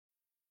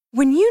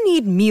When you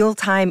need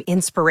mealtime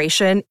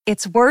inspiration,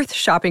 it's worth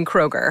shopping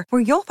Kroger,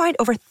 where you'll find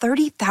over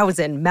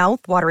 30,000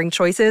 mouth-watering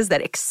choices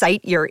that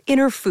excite your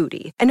inner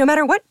foodie. And no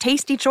matter what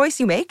tasty choice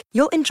you make,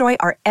 you'll enjoy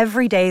our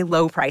everyday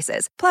low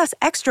prices, plus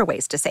extra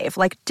ways to save,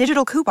 like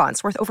digital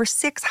coupons worth over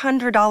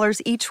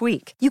 $600 each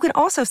week. You can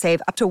also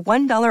save up to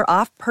 $1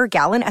 off per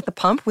gallon at the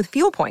pump with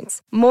fuel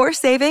points. More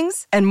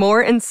savings and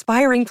more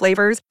inspiring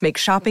flavors make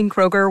shopping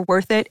Kroger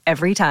worth it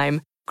every time.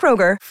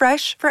 Kroger,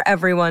 fresh for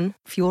everyone.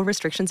 Fuel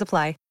restrictions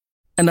apply.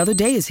 Another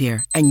day is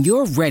here, and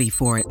you're ready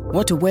for it.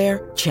 What to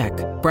wear? Check.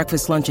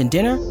 Breakfast, lunch, and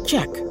dinner?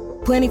 Check.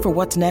 Planning for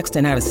what's next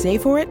and how to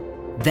save for it?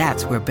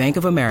 That's where Bank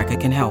of America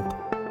can help.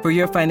 For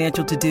your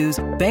financial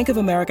to-dos, Bank of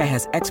America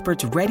has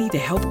experts ready to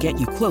help get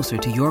you closer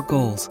to your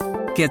goals.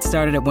 Get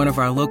started at one of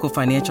our local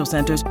financial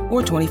centers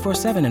or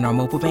 24/7 in our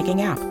mobile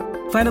banking app.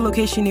 Find a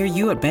location near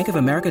you at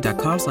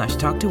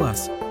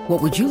bankofamerica.com/talktous.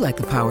 What would you like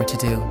the power to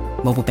do?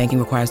 Mobile banking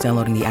requires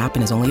downloading the app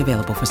and is only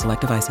available for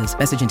select devices.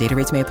 Message and data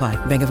rates may apply.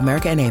 Bank of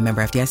America N.A.,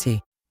 member FDIC.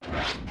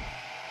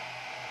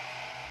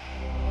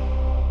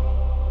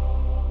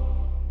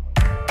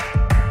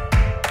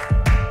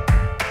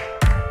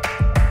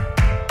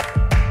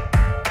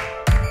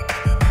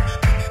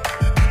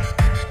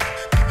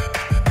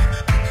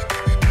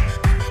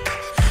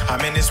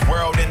 I'm in this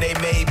world and they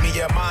made me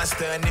a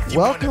monster. And if you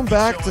Welcome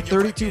back to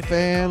 32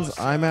 Fans.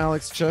 I'm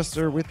Alex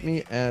Chester. With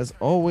me, as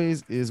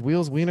always, is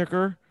Wheels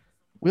Wienerker.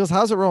 Wheels,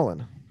 how's it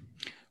rolling?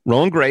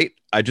 Rolling great.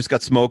 I just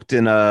got smoked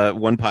in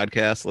one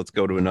podcast. Let's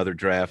go to another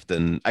draft.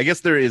 And I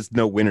guess there is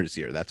no winners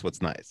here. That's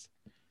what's nice.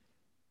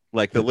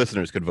 Like the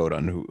listeners could vote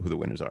on who the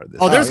winners are.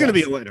 There's going to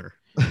be a winner.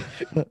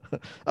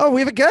 Oh, we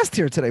have a guest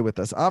here today with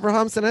us.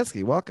 Avraham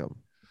Sinetsky. Welcome.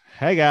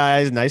 Hey,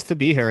 guys. Nice to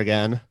be here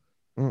again.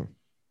 All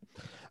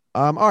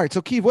right.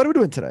 So, Keith, what are we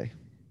doing today?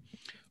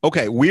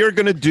 Okay. We are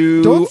going to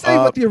do. Don't say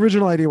what the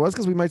original idea was,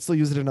 because we might still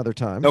use it another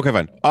time. Okay,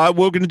 fine.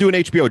 We're going to do an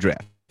HBO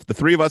draft. The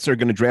three of us are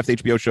going to draft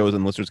HBO shows,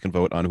 and listeners can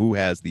vote on who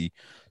has the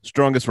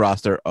strongest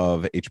roster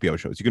of HBO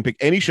shows. You can pick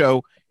any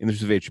show in the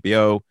history of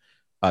HBO.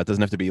 It doesn't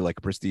have to be like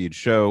a prestige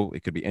show.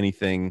 It could be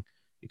anything.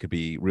 It could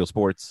be real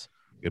sports.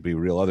 It could be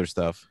real other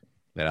stuff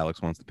that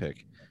Alex wants to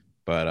pick.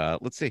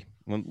 But let's see.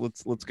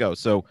 Let's go.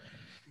 So,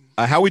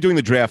 how are we doing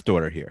the draft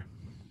order here?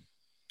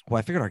 Well,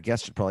 I figured our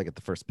guest should probably get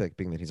the first pick,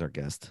 being that he's our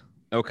guest.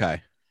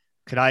 Okay.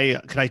 Could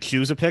I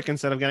choose a pick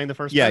instead of getting the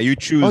first? Yeah, pick? you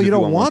choose. Oh, if you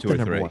don't want two the or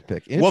number three. one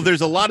pick. Well,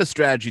 there's a lot of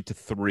strategy to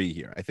three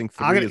here. I think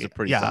three is a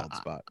pretty solid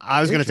spot.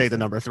 I was going to take the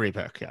number 3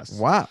 pick. Yes.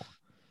 Wow.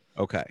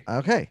 Okay.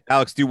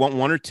 Alex, do you want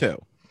 1 or 2?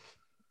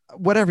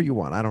 Whatever you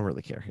want. I don't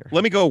really care here.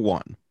 Let me go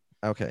 1.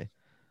 Okay.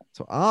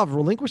 So Av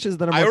relinquishes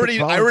the number. I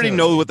already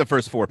know what the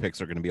first 4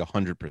 picks are going to be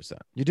 100%.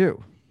 You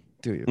do?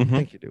 Do you? Mm-hmm. I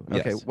think you do.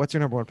 Okay. Yes. What's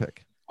your number one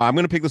pick? I'm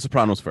going to pick The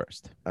Sopranos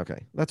first.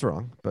 Okay, that's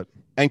wrong. But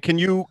can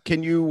you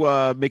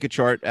make a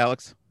chart,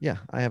 Alex? Yeah,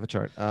 I have a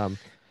chart.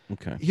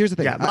 Okay. Here's the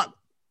thing. Yeah,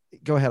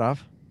 go ahead,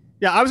 Av.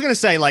 Yeah, I was gonna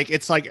say, like,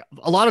 it's like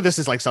a lot of this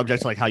is like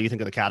subject to like how you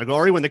think of the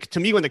category. When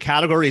the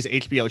category is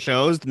HBO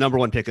shows, the number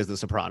one pick is The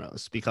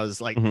Sopranos,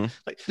 because like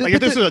if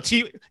this was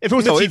if it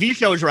was a TV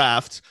show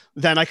draft,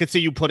 then I could see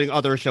you putting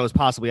other shows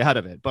possibly ahead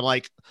of it. But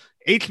like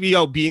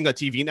HBO being a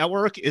TV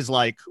network is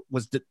like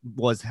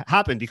was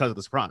happened because of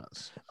The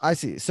Sopranos. I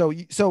see. So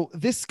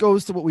this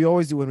goes to what we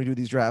always do when we do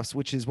these drafts,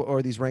 which is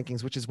or these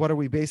rankings, which is what are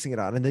we basing it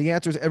on? And the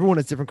answer is everyone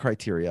has different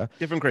criteria.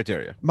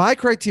 My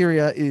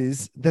criteria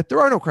is that there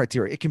are no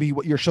criteria. It can be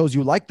what your shows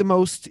you like the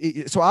most.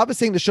 So I was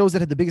saying the shows that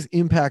had the biggest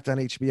impact on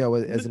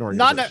HBO as an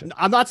organization.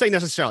 I'm not saying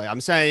necessarily.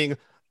 I'm saying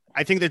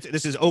I think that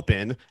this is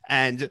open,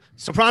 and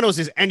Sopranos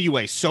is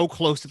anyway so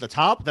close to the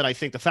top that I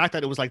think the fact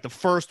that it was like the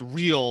first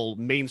real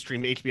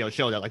mainstream HBO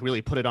show that like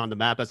really put it on the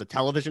map as a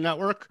television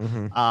network,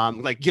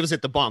 like gives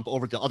it the bump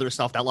over the other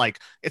stuff that like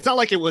it's not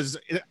like it was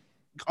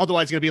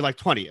otherwise going to be like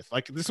 20th.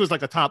 Like this was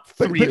like a top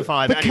 3 to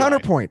 5. But anyway.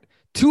 Counterpoint.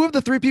 2 of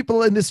the 3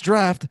 people in this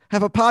draft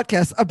have a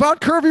podcast about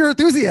Curb Your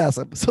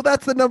Enthusiasm. So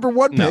that's the number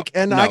 1 pick.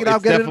 And I'll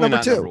get it at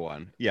number 2. Number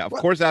 1. Yeah, of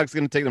course Alex is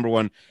going to take number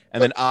 1.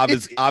 And then Av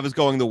is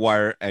going The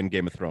Wire and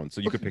Game of Thrones.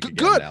 So you could pick again,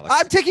 good. Alex.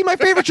 I'm taking my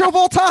favorite show of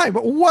all time.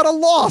 What a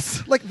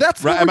loss. Like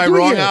that's right. Am I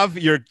wrong, Av?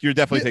 You're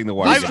definitely taking The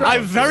Wire.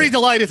 I'm very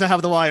delighted to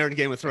have The Wire and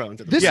Game of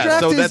Thrones. This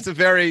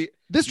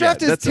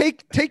draft is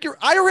take your.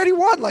 I already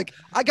won. Like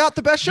I got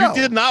the best show. You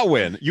did not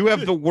win. You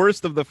have the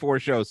worst of the 4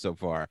 shows so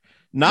far.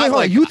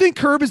 You think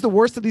Curb is the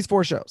worst of these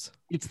 4 shows?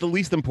 It's the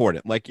least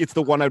important. Like it's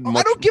the one I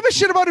don't give a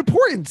shit about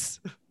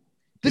importance.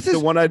 This is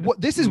what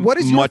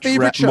is your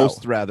favorite show?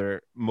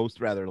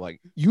 Most rather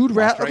like you'd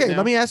rather. Okay,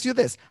 let me ask you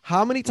this: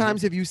 how many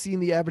times have you seen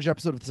the average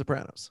episode of The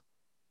Sopranos?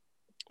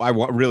 I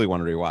really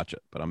want to rewatch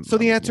it, but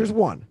the answer is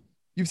 1.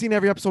 You've seen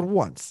every episode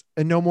once,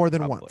 and no more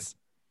than once.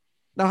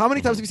 Now, how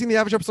many times have you seen the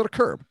average episode of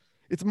Curb?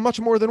 It's much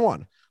more than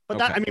 1. But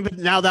but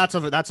now that's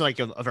like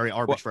a very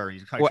arbitrary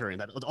criterion.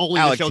 That only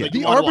Alex, the show that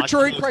the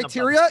arbitrary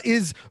criteria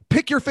is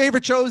pick your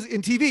favorite shows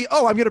in TV.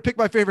 Oh, I'm going to pick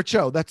my favorite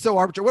show. That's so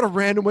arbitrary. What a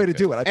random way to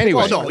do it.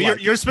 Anyway,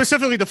 you're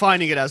specifically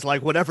defining it as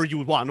like whatever you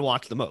would want to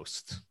watch the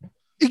most.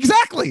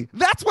 Exactly.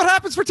 That's what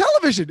happens for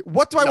television.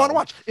 What do I want to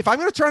watch? If I'm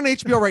going to turn on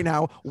HBO right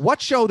now,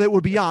 what show that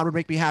would be on would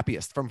make me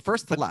happiest from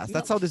first to last?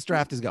 That's how this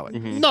draft is going.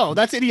 Mm-hmm. No,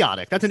 that's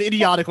idiotic. That's an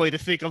idiotic way to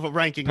think of a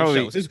ranking of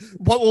shows. Is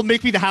what will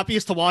make me the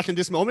happiest to watch in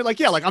this moment? Like,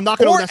 yeah, like I'm not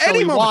going to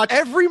necessarily watch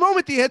every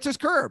moment. The answer's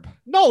Curb.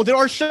 No, there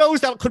are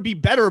shows that could be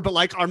better, but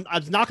like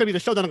it's not going to be the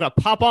show that I'm going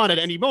to pop on at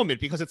any moment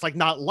because it's like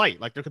not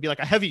light. Like there could be like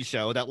a heavy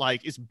show that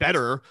like is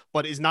better,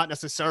 but is not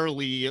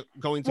necessarily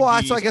going to.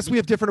 Well, so I guess we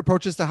have different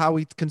approaches to how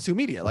we consume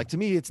media. Like to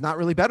me, it's not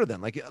really better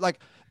than like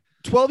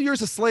 12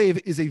 Years a Slave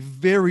is a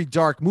very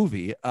dark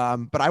movie,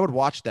 but I would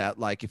watch that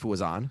like if it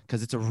was on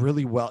because it's a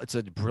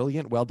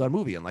brilliant, well done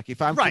movie. And like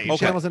if I'm flipping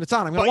channels and it's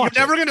on, I'm gonna watch it.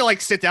 You're never gonna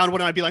like sit down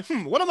when I'd be like,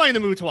 what am I in the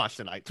mood to watch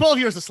tonight? 12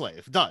 Years a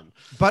Slave, done.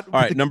 But all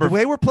right, the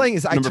way we're playing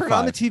is I turn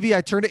on the TV,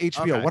 I turn to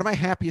HBO. Okay. What am I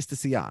happiest to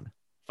see on?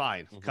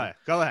 Fine, okay,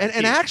 go ahead.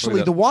 And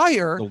actually, The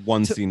Wire, the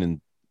one scene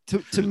in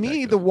to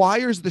me, The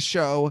Wire is the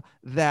show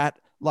that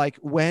like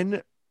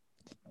when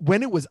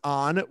it was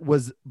on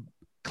was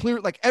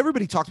clear. Like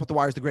everybody talks about The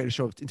Wire is the greatest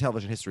show in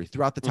television history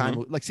throughout the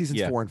time, like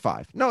seasons 4 and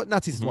 5. No,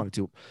 not seasons 1 and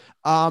 2.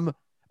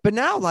 But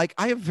now like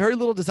I have very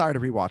little desire to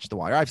rewatch The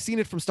Wire. I've seen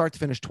it from start to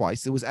finish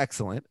twice. It was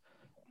excellent.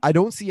 I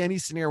don't see any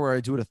scenario where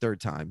I do it a third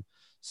time.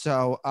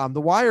 So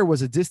The Wire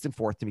was a distant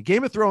fourth to me.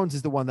 Game of Thrones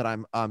is the one that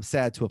I'm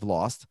sad to have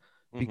lost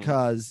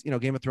because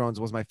Game of Thrones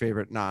was my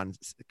favorite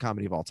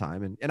non-comedy of all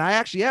time. And I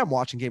actually am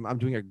watching I'm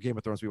doing a Game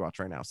of Thrones rewatch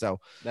right now. So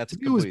that's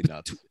completely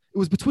nuts. It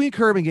was between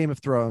Curb and Game of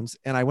Thrones,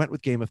 and I went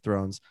with Game of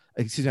Thrones.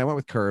 Excuse me, I went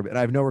with Curb, and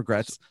I have no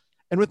regrets.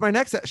 And with my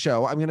next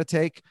show, I'm going to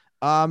take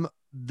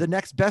the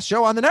next best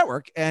show on the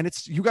network, and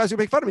it's you guys who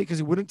make fun of me because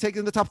you wouldn't take it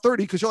in the top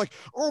 30 because you're like,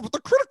 oh, but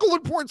the critical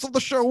importance of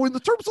the show in the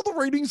terms of the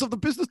ratings of the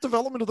business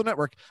development of the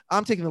network.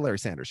 I'm taking the Larry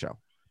Sanders Show.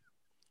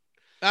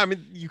 I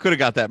mean, you could have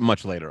got that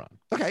much later on.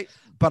 Okay,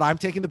 but I'm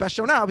taking the best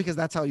show now because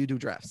that's how you do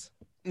drafts.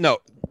 No,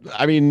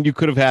 I mean, you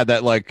could have had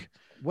that like.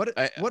 What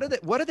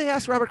did they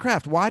ask Robert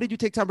Kraft? Why did you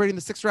take Tom Brady in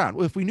the 6th round?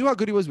 Well, if we knew how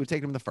good he was, we'd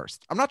take him in the 1st.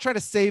 I'm not trying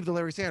to save the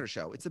Larry Sanders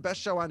Show. It's the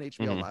best show on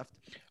HBO left.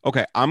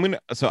 Okay,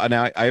 so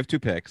now I have 2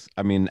 picks.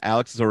 I mean,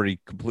 Alex is already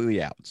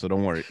completely out, so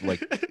don't worry.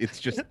 Like it's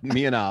just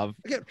me and Av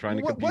trying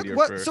to compete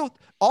here. So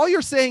all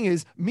you're saying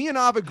is me and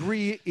Av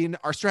agree in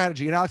our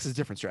strategy, and Alex has a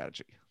different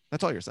strategy.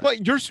 That's all you're saying.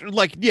 But you're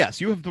like, yes,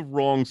 you have the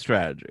wrong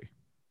strategy.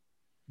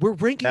 We're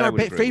ranking our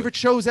favorite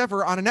shows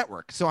ever on a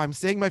network. So I'm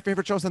saying my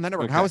favorite shows on the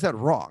network. Okay. How is that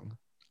wrong?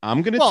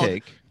 I'm going to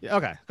take.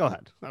 Okay, go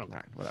ahead. I don't know.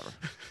 Right, whatever.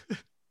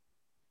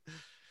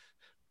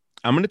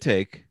 I'm going to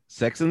take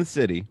Sex and the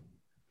City.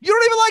 You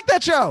don't even like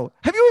that show.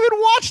 Have you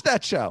even watched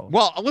that show?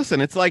 Well,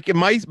 listen, it's like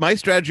my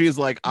strategy is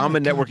like I'm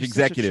a network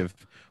executive.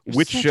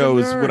 Which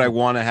shows would I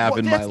want to have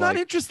in my life? That's not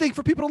interesting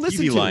for people to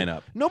listen TV to.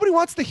 Lineup. Nobody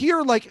wants to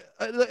hear like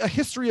a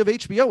history of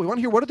HBO. We want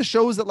to hear what are the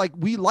shows that like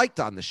we liked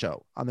on the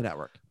show on the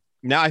network.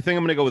 Now I think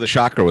I'm going to go with a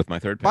shocker with my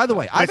third pick. By the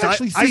way, I've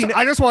actually seen.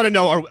 I just want to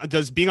know: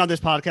 does being on this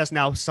podcast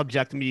now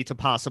subject me to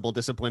possible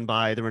discipline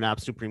by the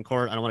Renap Supreme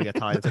Court? I don't want to get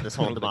tied into this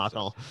whole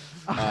debacle.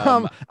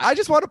 I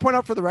just want to point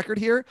out for the record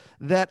here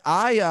that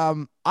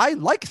I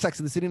like Sex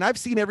and the City, and I've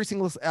seen every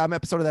single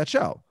episode of that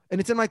show,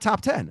 and it's in my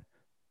top 10.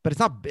 But it's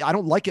not. I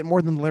don't like it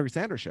more than the Larry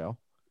Sanders Show.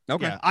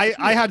 Okay, yeah,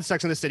 I had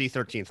Sex and the City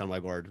 13th on my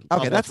board.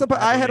 Okay,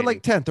 I had it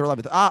like 10th or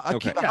 11th.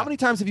 Okay. How many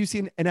times have you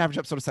seen an average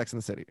episode of Sex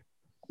and the City?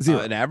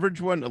 0. An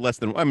average one, less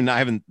than. I mean, I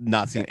haven't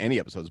seen any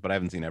episodes, but I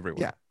haven't seen every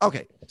one. Yeah.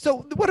 Okay.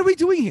 So what are we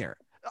doing here?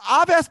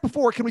 I've asked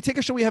before, can we take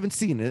a show we haven't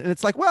seen? And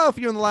it's like, well, if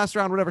you're in the last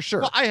round, whatever, sure.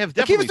 Well, I have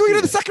definitely. He was doing it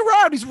in the second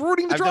round. He's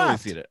ruining the draft. I've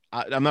definitely seen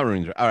it. I'm not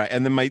ruining it. All right.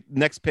 And then my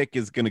next pick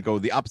is going to go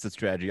the opposite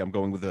strategy. I'm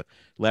going with the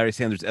Larry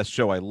Sanders S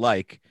show I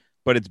like,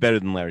 but it's better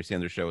than Larry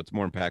Sanders Show. It's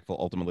more impactful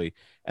ultimately,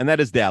 and that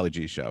is the Ali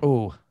G Show.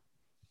 Oh.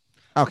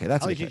 Okay,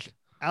 that's a pick.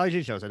 Ali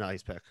G Show's a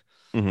nice pick.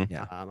 Mm-hmm.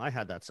 Yeah, I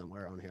had that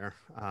somewhere on here.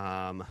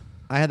 I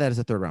had that as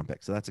a 3rd round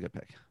pick, so that's a good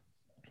pick.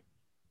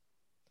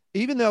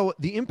 Even though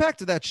the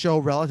impact of that show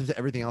relative to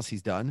everything else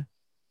he's done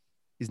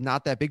is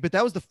not that big, but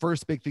that was the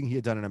first big thing he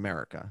had done in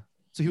America.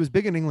 So he was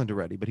big in England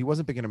already, but he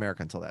wasn't big in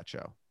America until that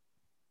show.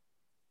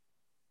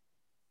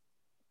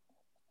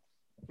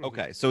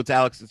 Okay, so it's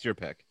Alex. It's your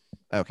pick.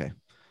 Okay.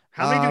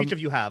 How many do each of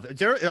you have?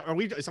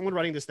 Is someone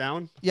writing this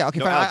down? Yeah,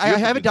 okay, fine. Alex, I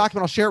have a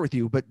document I'll share with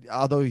you, but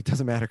although it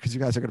doesn't matter because you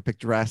guys are going to pick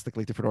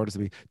drastically different orders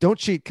than me. Don't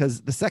cheat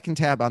because the second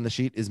tab on the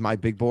sheet is my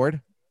big board.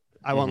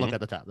 I won't look at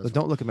the tab. So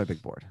don't look at my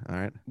big board. All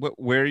right.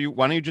 Where are you?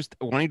 Why don't you just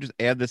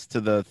add this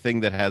to the thing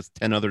that has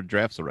 10 other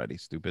drafts already?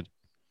 Stupid.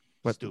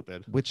 What?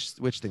 Stupid. Which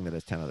thing that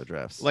has 10 other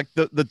drafts? Like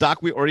the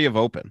doc we already have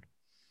open.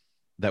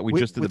 That we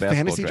just did the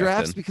basketball fantasy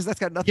drafts because that's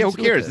got nothing. Yeah, who to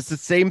do cares? With this. It's the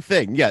same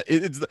thing.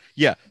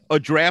 Yeah, a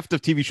draft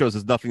of TV shows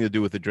has nothing to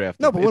do with the draft.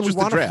 No, but when we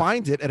want to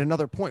find it at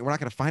another point, we're not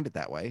going to find it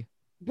that way.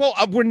 Well,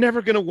 we're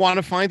never going to want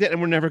to find it, and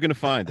we're never going to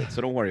find it.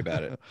 So don't worry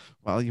about it.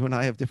 Well, you and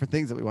I have different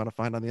things that we want to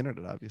find on the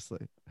internet,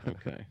 obviously.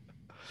 Okay.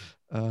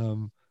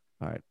 All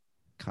right.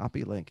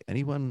 Copy link.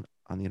 Anyone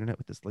on the internet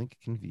with this link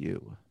can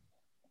view.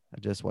 I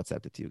just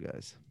WhatsApped it to you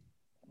guys.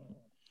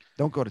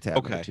 Don't go to tab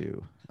number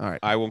 2. All right.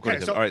 I won't go to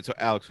tab. All right. So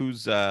Alex,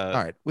 who's all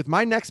right. With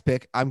my next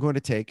pick, I'm going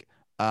to take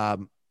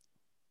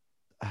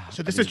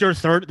So this is your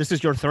third. This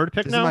is your third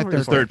pick This now. is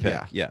my Third pick.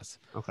 Yeah. Yes.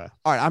 Okay.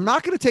 All right. I'm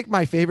not going to take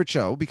my favorite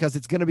show because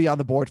it's going to be on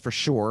the board for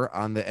sure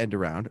on the end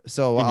around.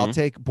 So I'll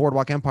take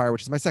Boardwalk Empire,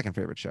 which is my second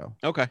favorite show.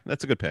 Okay,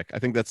 that's a good pick. I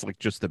think that's like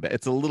just a bit.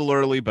 It's a little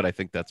early, but I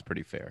think that's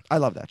pretty fair. I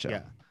love that show.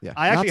 Yeah.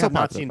 I actually have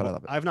not popular, seen. but I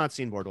love it. I've not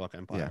seen Boardwalk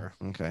Empire.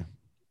 Yeah. Okay.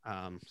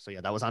 So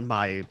yeah, that was on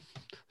my.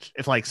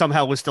 If like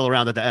somehow it was still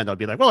around at the end, I'd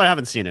be like, well, I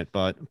haven't seen it,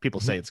 but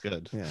people say it's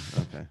good. Yeah.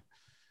 Okay.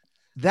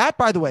 That,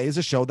 by the way, is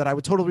a show that I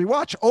would totally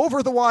rewatch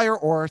over The Wire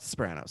or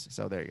Sopranos.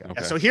 So there you go.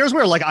 Okay. Yeah, so here's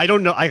where like I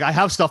don't know. I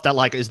have stuff that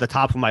like is the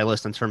top of my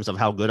list in terms of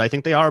how good I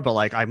think they are, but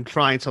like I'm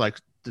trying to like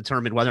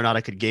determine whether or not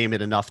I could game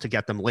it enough to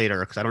get them later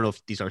because I don't know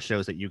if these are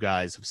shows that you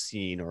guys have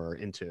seen or are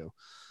into.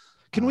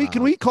 Can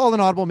we call an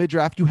audible mid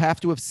draft? You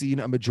have to have seen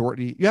a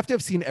majority. You have to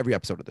have seen every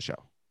episode of the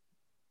show,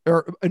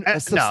 or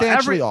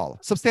substantially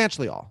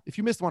all. If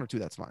you missed one or two,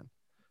 that's fine.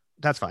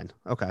 That's fine.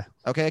 Okay,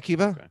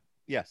 Akiva. Okay.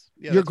 Yes.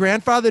 Yeah, Your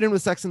grandfathered in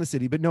with Sex in the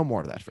City, but no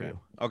more of that for you.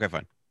 Okay,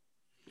 fine.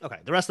 Okay,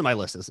 the rest of my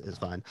list is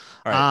fine.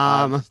 All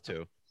right.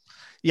 Two.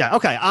 Yeah.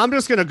 Okay. I'm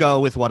just gonna go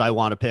with what I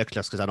want to pick,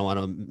 just because I don't want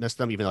to miss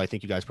them, even though I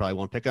think you guys probably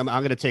won't pick them.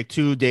 I'm gonna take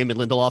two Damon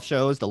Lindelof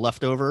shows: The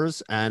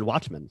Leftovers and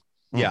Watchmen.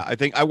 Yeah, I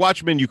think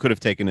Watchmen you could have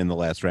taken in the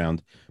last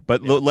round,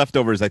 but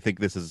Leftovers. I think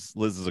this is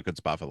a good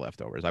spot for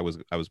Leftovers. I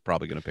was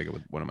probably going to pick it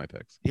with one of my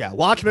picks. Yeah,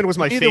 Watchmen was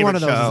my favorite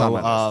show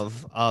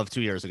of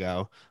 2 years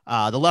ago.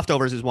 The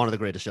Leftovers is one of the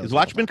greatest shows. Is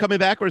Watchmen coming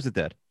back or is it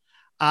dead?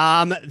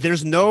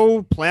 There's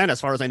no plan,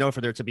 as far as I know, for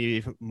there to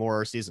be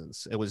more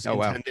seasons. It was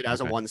intended as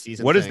a one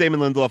season. What is Damon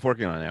Lindelof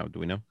working on now? Do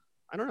we know?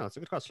 I don't know. It's a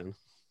good question.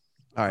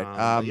 All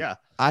right. Yeah.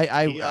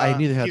 I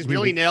neither have. He's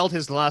really nailed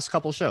his last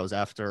couple shows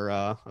after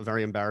a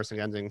very embarrassing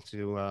ending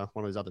to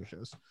one of his other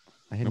shows.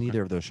 I had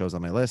neither of those shows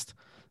on my list,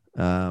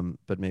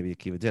 but maybe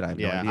Akiva did. I have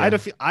no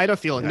idea. I had a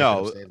feeling. No, I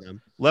could have saved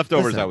them.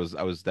 Leftovers. Listen,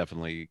 I was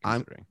definitely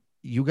considering.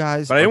 You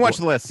guys, but I didn't watch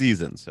the last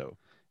season, so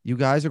you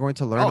guys are going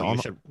to learn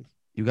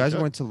you guys are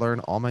going to learn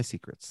all my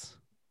secrets,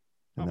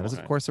 and that is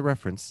of course a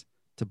reference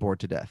to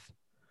Bored to Death.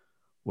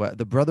 What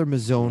the brother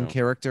Mazzone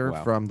character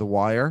from The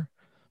Wire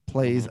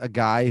plays a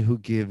guy who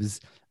gives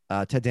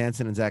Ted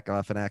Danson and Zach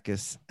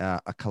Galifianakis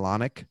a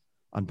colonic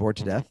on Bored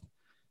to Death.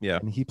 Yeah,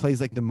 and he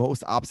plays like the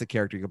most opposite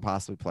character you could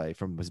possibly play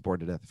from his Bored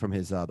to Death, from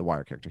his The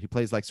Wire character. He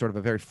plays like sort of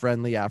a very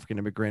friendly African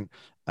immigrant,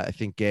 I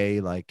think gay,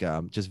 like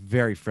just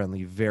very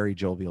friendly, very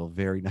jovial,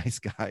 very nice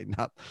guy,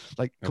 not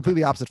like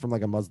completely opposite from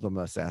like a Muslim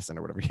assassin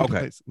or whatever he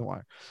plays in The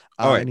Wire.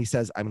 And he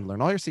says, "I'm gonna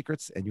learn all your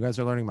secrets, and you guys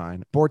are learning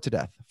mine." Bored to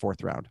Death,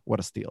 4th round. What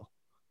a steal!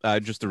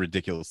 Just a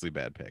ridiculously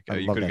bad pick.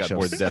 You could have got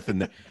Bored to Death in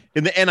the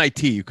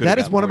NIT. You could. That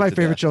is one of my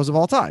favorite shows of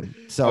all time.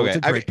 So it's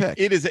a great pick.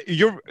 It is.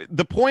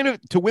 The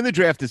point to win the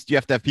draft is you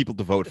have to have people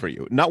to vote for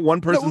you. Not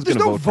one person's going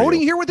to vote for you. There's no voting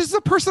here. This is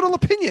a personal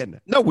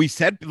opinion. No, we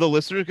said the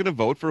listener is going to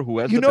vote for who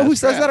has. You know who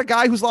says that? A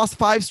guy who's lost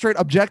 5 straight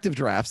objective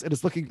drafts and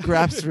is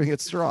grasping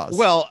at straws.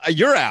 Well,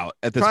 you're out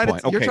at this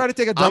point. You're trying to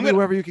take a W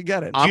wherever you can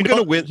get it. I'm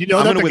going to win. You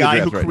know that the guy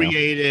who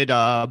created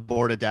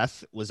Bored to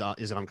Death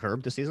is on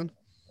Curb this season.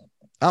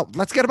 Oh,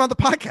 let's get him on the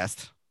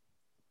podcast.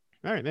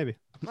 All right, maybe.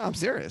 No, I'm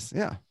serious.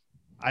 Yeah.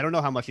 I don't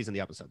know how much he's in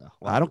the episode though.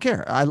 Well, I don't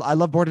care. I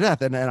love Bored to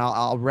Death, and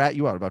I'll rat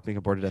you out about being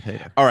a Bored to Death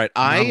hater. All right,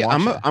 I'm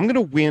going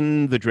to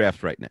win the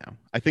draft right now.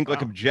 I think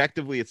like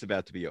objectively, it's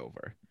about to be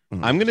over.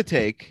 I'm going to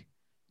take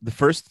the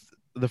first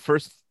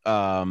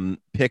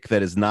pick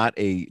that is not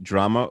a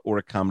drama or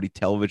a comedy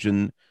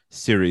television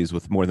series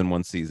with more than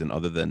one season,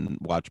 other than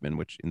Watchmen,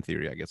 which in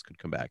theory I guess could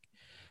come back.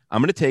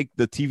 I'm going to take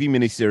the TV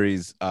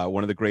miniseries,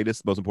 one of the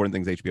greatest, most important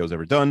things HBO has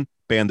ever done,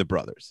 Band of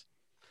Brothers.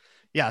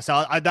 Yeah,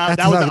 so that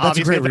was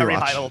obviously a very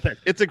high level pick.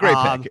 It's a great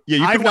pick.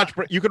 Yeah,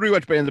 you could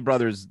rewatch Band of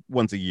Brothers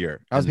once a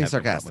year. I was being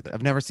sarcastic.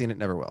 I've never seen it,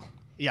 never will.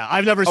 Yeah,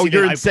 I've never seen it. Oh,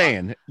 you're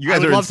insane. You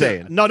guys are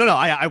insane. No.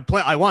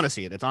 I want to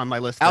see it. It's on my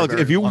list. Alex,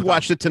 if you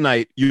watched it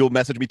tonight, you'll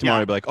message me tomorrow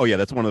and be like, "Oh yeah,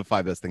 that's one of the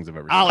 5 best things I've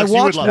ever seen." Alex,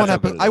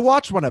 I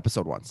watched one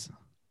episode once.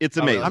 It's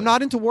amazing. I'm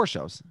not into war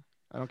shows.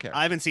 I don't care.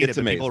 I haven't seen it,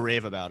 but people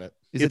rave about it.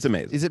 It's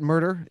amazing. Is it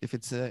murder if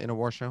it's in a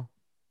war show?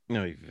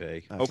 No, you're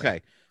vague.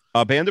 Okay.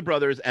 Band of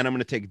Brothers, and I'm going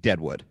to take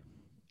Deadwood.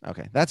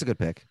 Okay, that's a good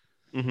pick.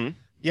 Mm-hmm.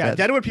 Yeah,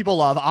 Deadwood people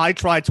love. I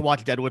tried to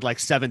watch Deadwood like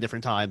 7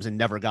 different times and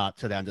never got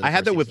to the end of the I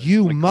had that with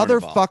you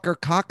motherfucker,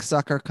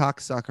 cocksucker,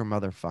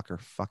 motherfucker,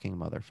 fucking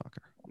motherfucker.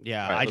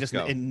 Yeah, right,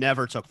 it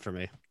never took for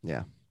me.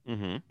 Yeah.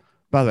 Mm-hmm.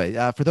 By the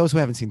way, for those who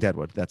haven't seen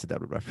Deadwood, that's a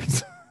Deadwood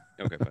reference.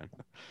 Okay, fine.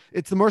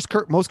 It's the most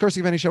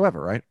cursing of any show ever,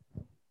 right?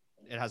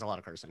 It has a lot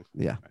of cursing.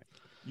 Yeah. Right.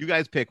 You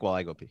guys pick while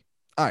I go pee.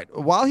 All right.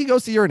 While he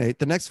goes to urinate,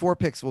 the next 4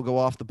 picks will go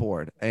off the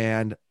board.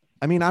 And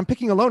I mean, I'm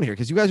picking alone here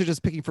because you guys are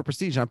just picking for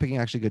prestige. And I'm picking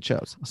actually good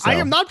shows. So. I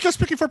am not just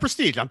picking for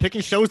prestige. I'm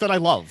picking shows that I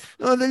love.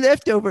 Oh, The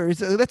Leftovers.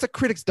 That's a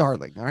critic's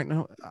darling. All right.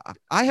 No,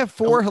 I have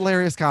 4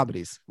 hilarious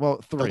comedies.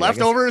 Well, 3. The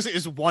Leftovers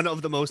is one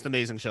of the most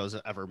amazing shows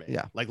ever made.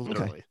 Yeah. Like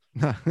literally.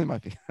 Okay. It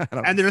might be.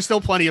 And there's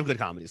still plenty of good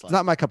comedies left. It's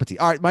not my cup of tea.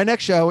 All right. My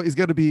next show is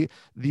going to be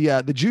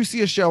the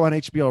juiciest show on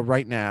HBO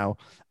right now.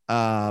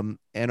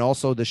 And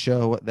also the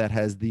show that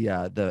has the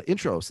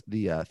intros,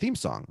 the theme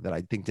song that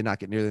I think did not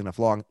get nearly enough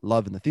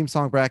love in the theme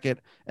song bracket,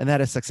 and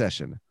that is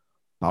Succession.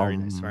 Very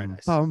nice. Very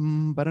nice.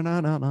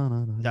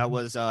 That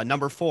was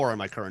number 4 on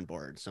my current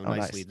board. So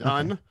nicely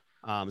done.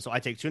 Okay. So I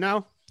take 2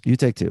 now. You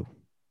take 2.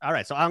 All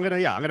right. So I'm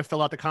gonna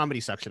fill out the comedy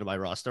section of my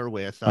roster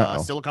with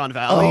Silicon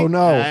Valley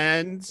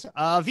and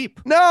Veep.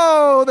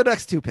 No, the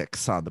next 2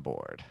 picks on the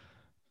board.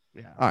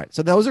 Yeah. All right.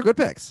 So those are good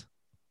picks.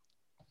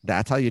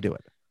 That's how you do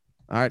it.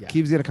 All right.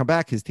 Akiva's gonna come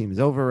back. His team is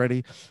over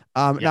already.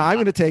 Now I'm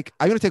gonna take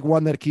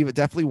one that Akiva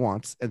definitely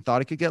wants and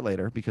thought he could get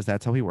later because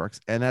that's how he works,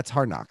 and that's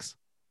Hard Knocks.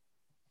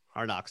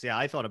 Hard Knocks. Yeah,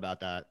 I thought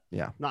about that.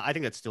 Yeah. No, I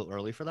think it's still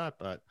early for that,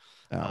 but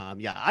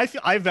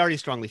I very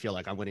strongly feel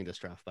like I'm winning this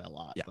draft by a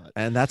lot. Yeah. But...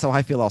 And that's how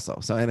I feel also.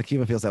 So, and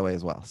Akiva feels that way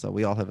as well. So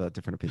we all have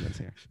different opinions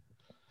here.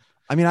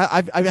 I mean,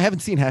 I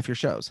haven't seen half your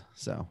shows,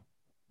 so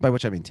by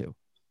which I mean 2,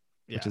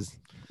 which is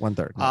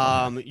 1/3.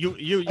 Akiva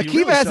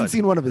really hasn't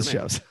seen one of his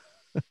shows.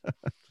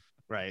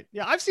 Right.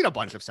 Yeah, I've seen a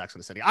bunch of Sex in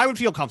the City. I would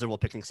feel comfortable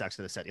picking Sex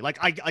in the City. Like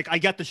I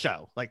get the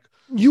show. Like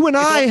you and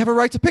I have a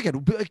right to pick it.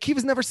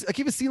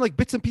 Akiva's seen like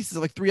bits and pieces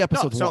of like 3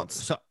 episodes once.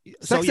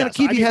 Sex and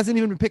Akiva hasn't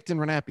even been picked in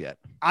Renap yet.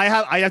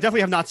 I definitely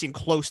have not seen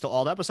close to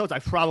all the episodes.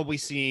 I've probably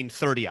seen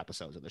 30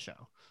 episodes of the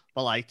show.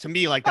 But like to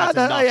me, like that's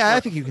enough. Yeah, I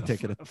think you can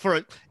take it.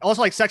 For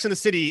also like Sex in the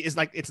City is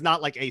like it's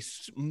not like a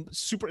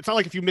super. It's not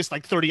like if you missed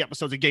like 30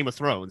 episodes of Game of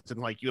Thrones and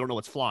like you don't know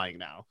what's flying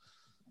now.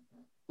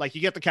 Like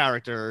you get the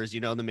characters, you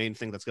know the main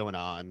thing that's going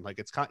on. Like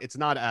it's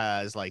not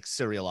as like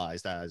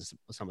serialized as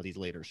some of these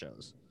later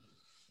shows.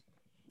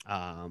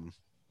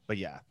 But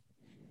yeah,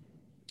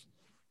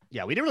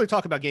 we didn't really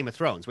talk about Game of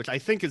Thrones, which I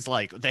think is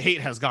like the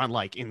hate has gone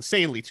like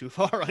insanely too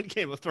far on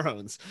Game of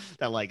Thrones.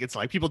 That like it's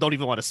like people don't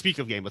even want to speak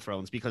of Game of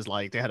Thrones because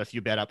like they had a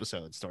few bad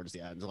episodes towards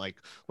the end. Like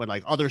when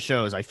like other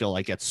shows, I feel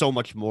like get so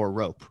much more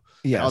rope.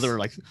 Yeah, other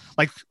like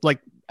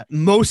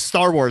most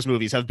Star Wars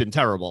movies have been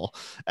terrible,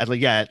 and like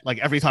yet like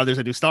every time there's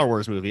a new Star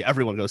Wars movie,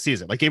 everyone goes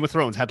sees it. Like Game of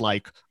Thrones had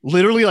like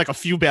literally like a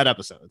few bad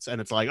episodes,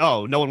 and it's like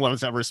no one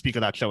wants to ever speak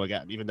of that show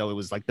again, even though it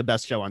was like the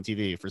best show on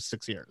TV for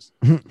 6 years.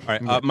 All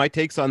right, my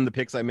takes on the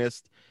picks I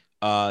missed.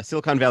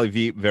 Silicon Valley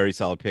Veep, very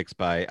solid picks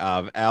by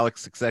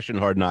Alex. Succession,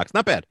 Hard Knocks,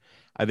 not bad.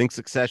 I think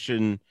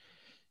Succession,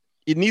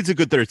 it needs a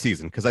good 3rd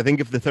season because I think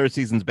if the 3rd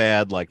season's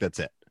bad, like that's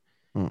it.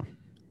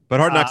 But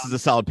Hard Knocks is a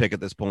solid pick at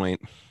this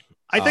point.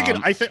 I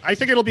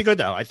think it'll be good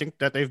though. I think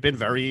that they've been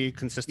very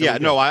consistent. Yeah,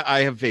 no,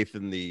 I have faith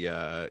in the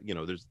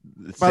there's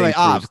the by the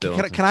way, still.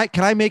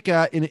 Can I make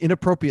an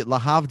inappropriate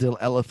Lahavdil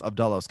Elif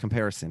Abdullos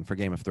comparison for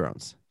Game of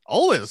Thrones?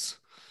 Always.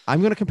 I'm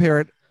going to compare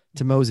it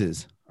to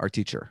Moses, our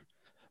teacher.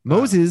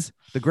 Moses,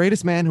 the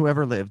greatest man who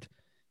ever lived.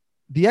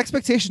 The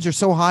expectations are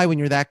so high when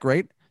you're that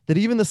great that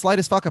even the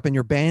slightest fuck up and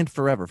you're banned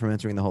forever from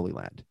entering the Holy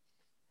Land.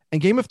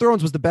 And Game of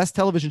Thrones was the best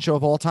television show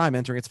of all time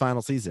entering its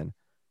final season.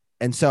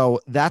 And so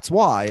that's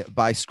why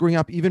by screwing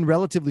up even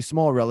relatively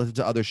small relative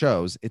to other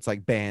shows, it's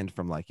like banned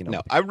from like,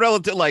 No, I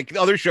relative like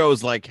other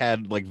shows like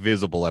had like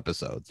visible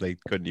episodes. They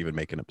couldn't even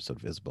make an episode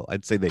visible.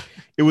 I'd say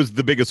it was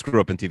the biggest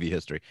screw up in TV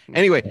history.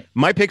 Anyway,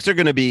 my picks are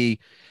going to be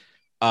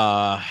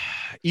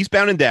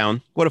Eastbound and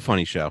Down. What a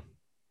funny show.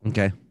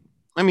 Okay.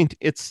 I mean,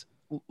 it's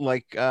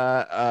like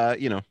I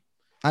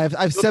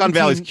have 17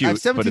 Valley's cute, I have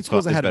 17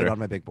 schools ahead of it better on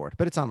my big board,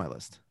 but it's on my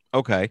list.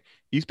 Okay.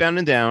 Eastbound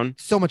and Down.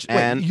 So much.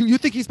 And... Wait, you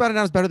think Eastbound and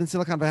Down is better than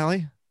Silicon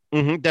Valley?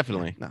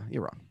 Definitely. No,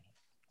 you're wrong.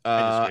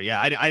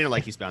 I didn't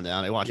like Eastbound and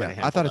Down. I watched it.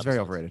 I thought it's very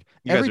overrated.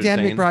 Every Dan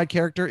McBride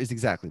character is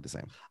exactly the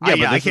same. Yeah,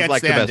 but I can't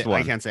like stand the best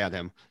one. I can't stand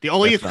him. The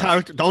only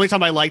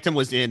time I liked him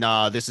was in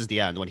This Is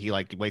the End when he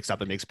like wakes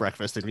up and makes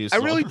breakfast and I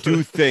really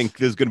do think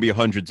there's going to be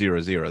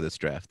 100-0-0 this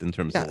draft in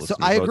terms of so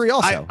I agree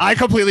also. I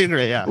completely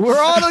agree. Yeah. We're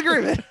all in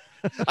agreement.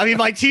 I mean,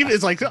 my team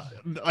is like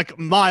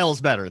miles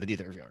better than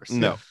either of yours.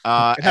 No.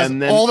 It has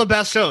and then, all the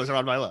best shows are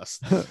on my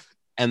list.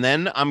 And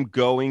then I'm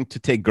going to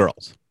take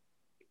Girls.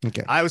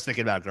 Okay. I was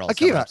thinking about Girls.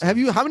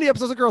 Akiva, how many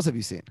episodes of Girls have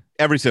you seen?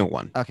 Every single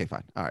one. Okay,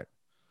 fine. All right.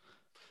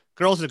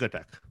 Girls is a good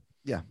pick.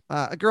 Yeah.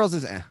 Girls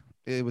is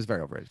it was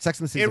very overrated. Sex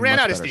and the City. It ran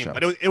out of steam,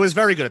 but it was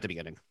very good at the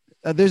beginning.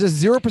 There's a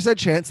 0%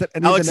 chance that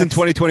Alex in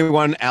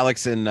 2021,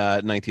 Alex in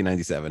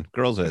 1997.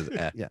 Girls is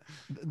yeah.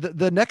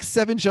 The next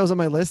 7 shows on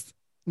my list.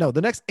 No,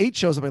 the next 8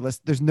 shows on my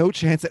list, there's no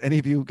chance that any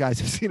of you guys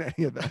have seen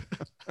any of them.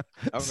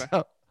 Okay.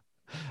 So,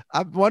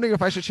 I'm wondering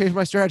if I should change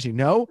my strategy.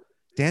 No,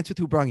 Dance with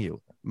Who Brung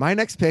You. My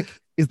next pick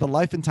is The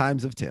Life and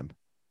Times of Tim.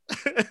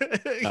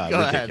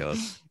 Go ahead.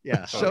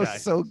 Yeah.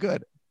 Show's so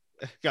good.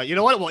 Yeah, you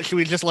know what? Should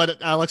we just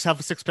let Alex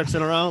have 6 picks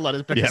in a row? Let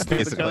his pick. Yeah,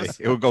 basically.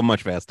 It will go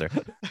much faster.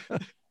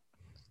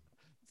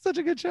 Such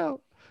a good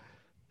show.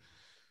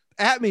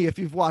 At me if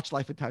you've watched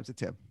Life and Times of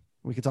Tim.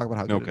 We can talk about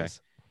how good it is.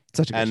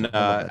 Such a good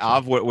show.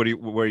 Av, where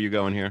are you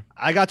going here?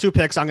 I got 2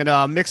 picks. I'm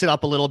gonna mix it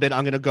up a little bit.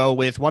 I'm gonna go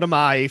with one of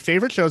my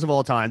favorite shows of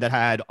all time that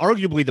had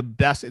arguably the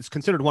best. It's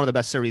considered one of the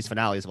best series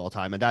finales of all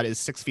time, and that is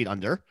 6 Feet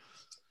Under.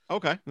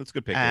 Okay, that's a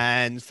good pick.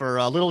 And for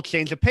a little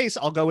change of pace,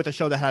 I'll go with a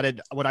show that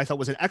had what I thought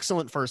was an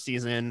excellent first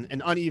season,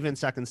 an uneven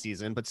second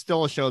season, but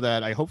still a show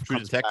that I hope True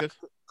Detective.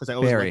 Because I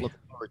always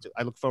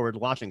look forward to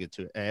watching it.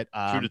 True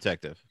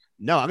Detective.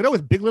 No, I'm gonna go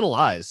with Big Little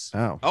Lies.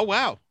 Oh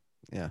wow.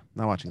 Yeah,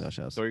 not watching those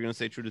shows. So you're gonna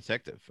say True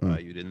Detective.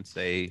 You didn't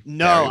say.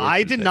 No,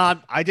 I did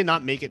not. I did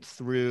not make it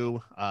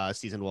through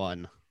season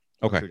 1.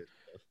 Okay.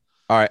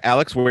 All right,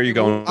 Alex, where are you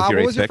going? What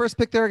was your first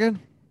pick there again?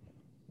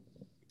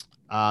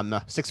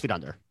 6 Feet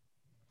Under.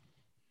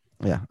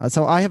 Yeah.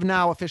 So I have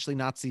now officially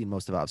not seen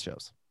most of Av's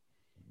shows.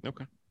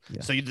 Okay.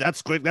 Yeah. So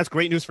that's great. That's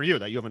great news for you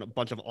that you have a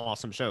bunch of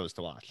awesome shows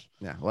to watch.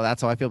 Yeah. Well,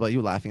 that's how I feel about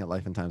you laughing at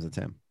Life and Times of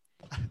Tim.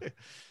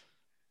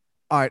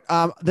 All right.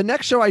 The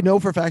next show I know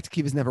for a fact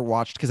Akiva's never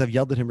watched because I've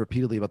yelled at him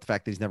repeatedly about the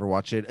fact that he's never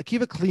watched it.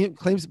 Akiva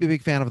claims to be a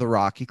big fan of The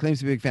Rock. He claims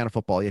to be a big fan of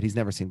football, yet he's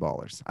never seen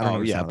Ballers. I don't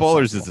know. Yeah.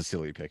 Ballers is a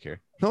silly pick here.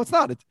 No, it's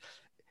not.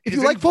 If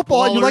you like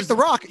football and you like The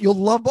Rock, you'll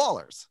love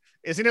Ballers.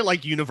 Isn't it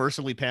like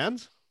universally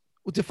panned?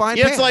 Well, define.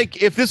 Yeah, pan. It's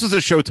like if this was a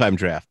Showtime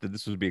draft,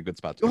 this would be a good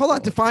spot. To Hold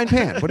on. Define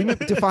pan. What do you mean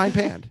define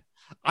pan?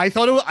 I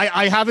thought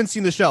I haven't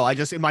seen the show. I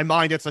just in my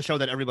mind it's a show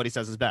that everybody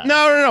says is bad.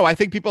 No. I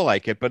think people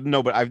like it, but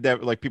no. But I've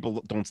never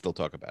people don't still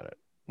talk about it.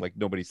 Like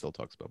nobody still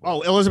talks about.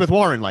 Ballers. Oh, Elizabeth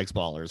Warren likes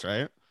Ballers,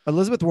 right?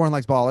 Elizabeth Warren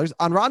likes Ballers.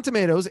 On Rotten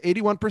Tomatoes,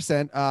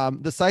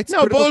 81%. The site's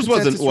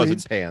Ballers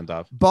wasn't panned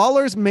off.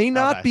 Ballers may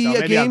not be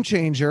a game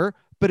changer,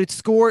 but it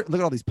scored. Look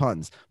at all these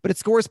puns. But it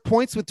scores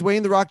points with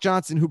Dwayne The Rock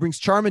Johnson, who brings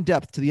charm and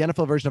depth to the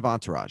NFL version of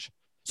Entourage.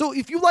 So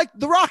if you like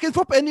The Rock in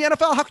football in the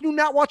NFL, how can you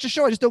not watch the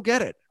show? I just don't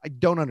get it. I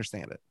don't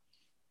understand it.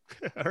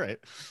 All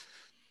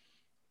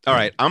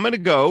right. I'm going to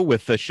go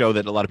with a show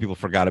that a lot of people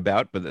forgot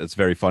about, but it's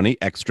very funny.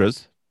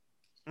 Extras.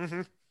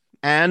 Mm-hmm.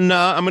 And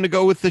I'm going to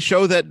go with the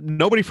show that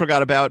nobody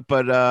forgot about,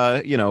 but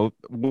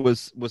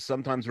was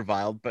sometimes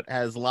reviled, but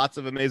has lots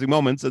of amazing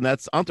moments, and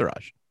that's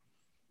Entourage.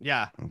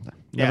 Yeah.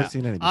 Never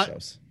seen any of these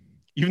shows.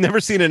 You've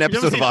never seen an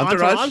episode of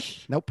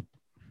Entourage? Nope.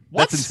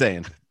 That's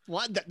insane.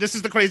 What? This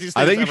is the craziest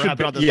thing I think that's ever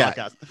happened on this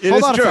podcast. It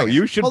is true.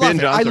 You should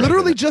binge Entourage. I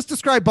literally just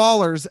described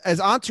Ballers as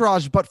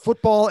Entourage, but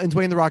football and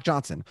Dwayne The Rock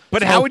Johnson.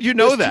 But how would you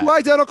know that? 2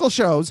 identical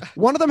shows.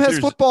 One of them has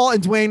football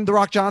and Dwayne The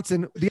Rock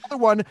Johnson. The other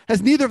one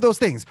has neither of those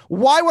things.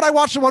 Why would I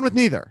watch the one with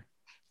neither?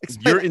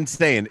 You're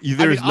insane.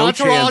 There's no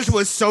Entourage chance.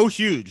 was so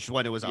huge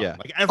when it was on. Yeah.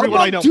 Like everyone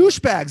I know.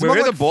 Douchebags. Where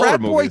are the Baller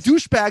frat boy movies?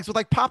 Douchebags with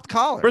like popped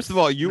collars. First of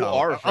all, you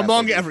are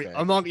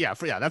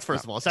that's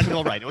first of all. Second of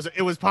all, right.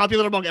 It was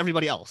popular among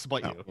everybody else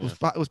but you.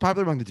 It was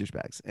popular among the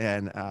douchebags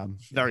and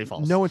very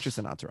false. No interest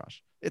in Entourage.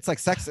 It's like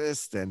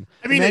sexist and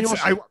I mean,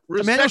 I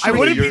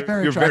wouldn't be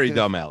very you're very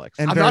dumb, Alex.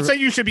 I'm not saying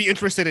you should be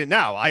interested in it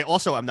now. I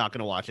also am not going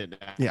to watch it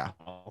now. Yeah.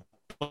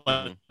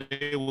 But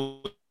it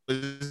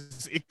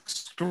was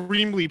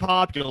extremely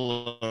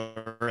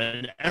popular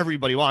and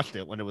everybody watched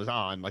it when it was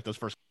on, like those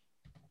first.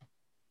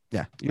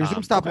 Yeah, your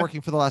Zoom stopped working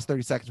for the last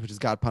 30 seconds, which is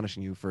God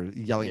punishing you for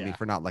yelling at me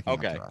for not liking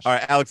Entourage. All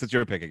right, Alex, it's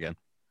your pick again.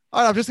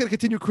 All right, I'm just going to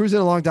continue cruising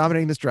along,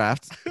 dominating this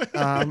draft.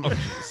 I'm going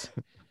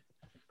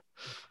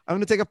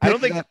to take a pick. I don't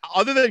think,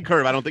 other than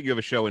Curve, I don't think you have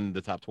a show in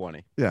the top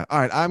 20. Yeah, all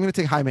right, I'm going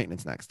to take High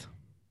Maintenance next.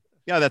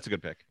 Yeah, that's a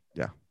good pick.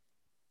 Yeah.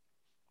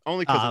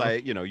 Only because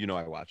I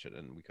watch it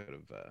and we could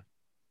have...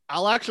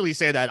 I'll actually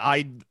say that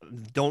I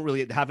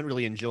haven't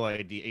really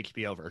enjoyed the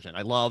HBO version.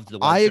 I loved the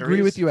web series. I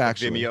agree with you,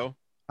 actually. Vimeo.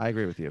 I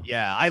agree with you.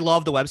 Yeah, I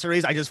love the web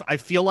series. I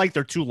feel like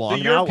they're too long.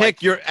 So your now.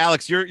 pick,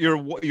 Alex,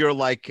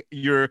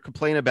 your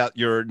complaint about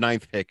your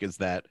 9th pick is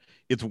that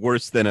it's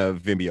worse than a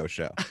Vimeo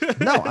show.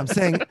 No, I'm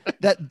saying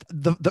that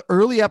the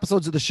early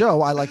episodes of the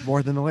show I like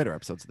more than the later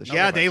episodes of the show.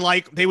 Yeah,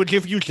 they would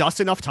give you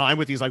just enough time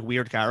with these like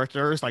weird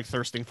characters like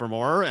thirsting for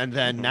more, and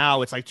then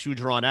now it's like too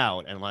drawn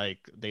out and like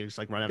they just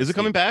like run out. Is it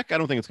coming back? I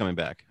don't think it's coming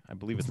back. I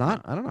believe it's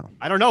not. I don't know.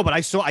 I don't know, but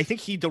I think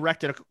he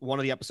directed one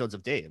of the episodes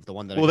of Dave, the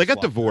one that. Well, they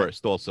got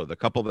divorced. Also, the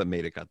couple that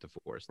made it got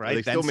divorced. Right.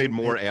 They still made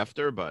more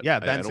after, but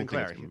yeah, Ben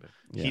Sinclair.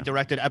 He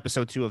directed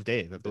episode 2 of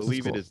Dave. I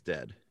believe it is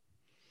dead.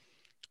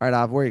 All right,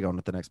 Av, where are you going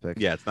with the next pick?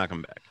 Yeah, it's not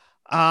coming back.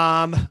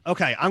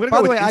 Okay, I'm gonna go.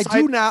 By the way, Inside...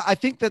 I do now. I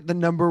think that the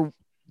number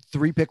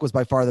 3 pick was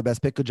by far the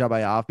best pick. Good job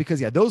by Av, because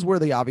those were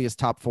the obvious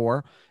top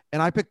 4, and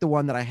I picked the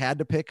one that I had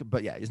to pick.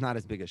 But yeah, it's not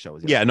as big a show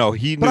as he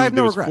knew. But I have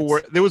no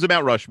regrets. There was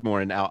Mount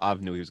Rushmore, and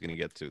Av knew he was going to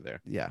get to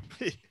there. Yeah,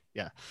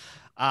 yeah.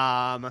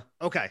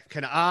 Okay,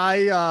 can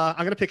I?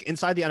 I'm gonna pick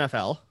Inside the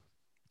NFL.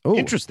 Oh,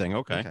 interesting.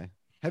 Okay.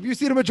 Have you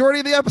seen a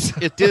majority of the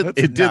episode? It did.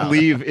 It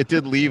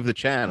did leave the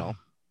channel.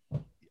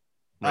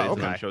 Right,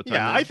 okay. Yeah,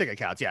 now. I think it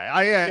counts. Yeah,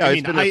 I mean,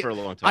 it's been there for a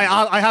long time.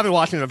 I haven't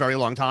watched it in a very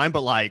long time,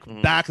 but like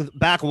back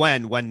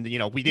when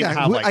we didn't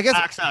have like I guess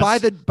access.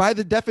 by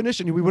the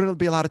definition, we wouldn't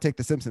be allowed to take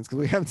The Simpsons because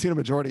we haven't seen a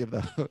majority of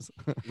those.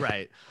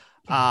 Right.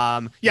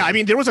 Yeah, I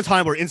mean, there was a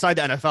time where Inside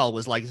the NFL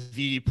was like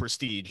the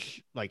prestige,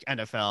 like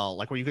NFL,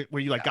 like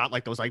where you like got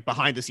like those like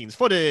behind the scenes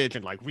footage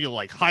and like real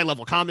like high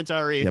level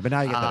commentary. Yeah, but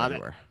now you get that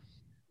everywhere.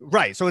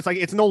 Right. So it's like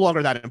it's no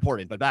longer that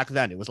important. But back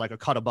then it was like a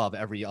cut above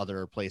every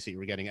other place that you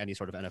were getting any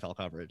sort of NFL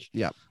coverage.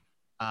 Yeah.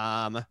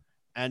 And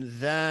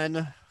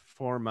then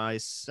for my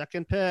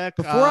second pick.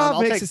 Before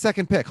I'll makes a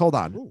second pick, hold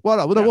on. Ooh,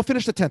 well, no, we'll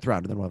finish the 10th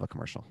round and then we'll have a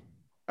commercial.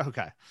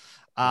 Okay.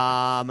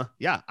 Yeah,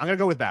 I'm gonna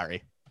go with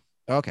Barry.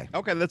 Okay.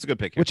 Okay, that's a good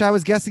pick here. Which I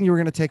was guessing you were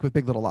gonna take with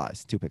Big Little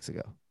Lies 2 picks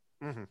ago.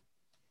 Mm-hmm.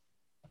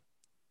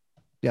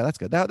 Yeah, that's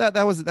good.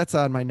 That's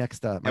on my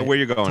next and where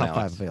you going, top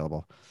Alex? 5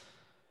 available.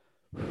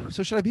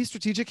 So should I be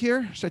strategic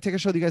here? Should I take a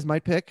show that you guys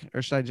might pick,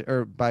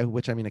 or by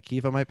which I mean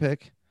Akiva might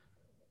pick?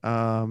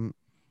 Okay,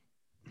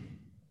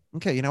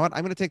 you know what?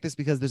 I'm going to take this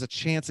because there's a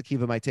chance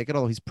Akiva might take it,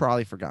 although he's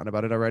probably forgotten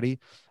about it already.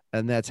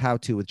 And that's How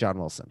To with John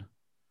Wilson.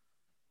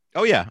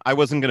 Oh yeah, I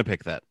wasn't going to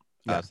pick that.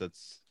 Yeah. So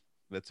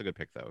that's a good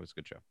pick though. It was a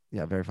good show.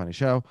 Yeah, very funny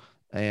show.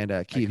 And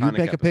Keith, you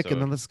make a pick, and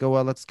then let's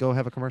go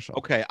have a commercial.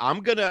 Okay,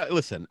 I'm gonna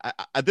listen.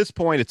 At this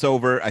point, it's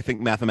over. I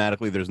think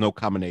mathematically, there's no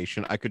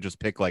combination. I could just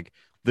pick like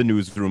The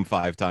Newsroom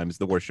 5 times,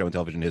 the worst show in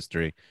television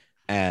history,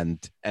 and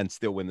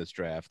still win this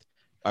draft.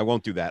 I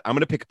won't do that. I'm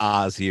gonna pick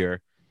Oz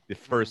here, the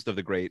first of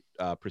the great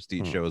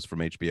prestige shows from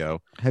HBO.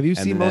 Have you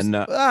seen most?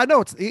 No,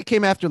 it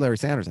came after Larry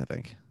Sanders, I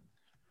think.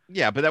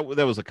 Yeah, but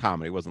that was a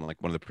comedy. It wasn't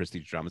like one of the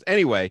prestige dramas.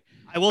 Anyway,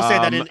 I will say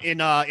that in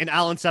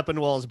Alan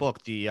Sepinwall's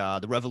book, the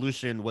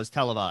Revolution was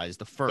televised.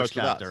 The first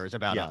chapter is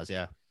about Oz.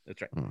 Yeah,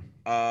 that's right.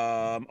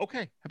 Okay,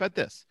 how about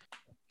this?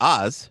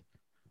 Oz,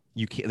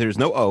 there's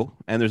no O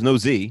and there's no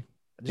Z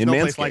in no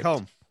Manscaped. Place like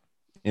home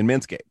in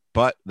Manscaped,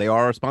 but they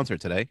are our sponsor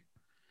today.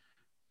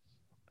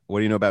 What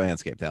do you know about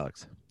Manscaped,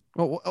 Alex?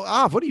 Well,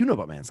 what do you know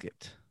about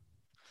Manscaped?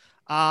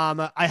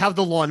 I have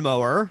the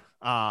lawnmower.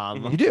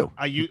 You do.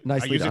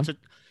 Nicely done.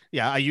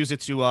 I use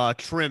it to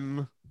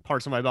trim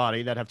parts of my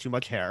body that have too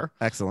much hair.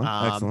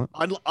 Excellent.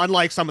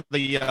 Unlike some of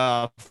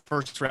the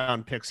first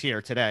round picks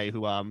here today,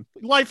 who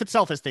life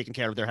itself has taken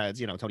care of their heads.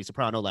 You know, Tony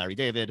Soprano, Larry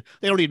David.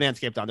 They don't need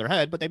Manscaped on their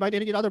head, but they might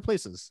need it other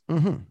places.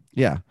 Mm-hmm.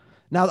 Yeah.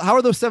 Now, how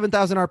are those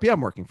 7,000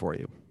 RPM working for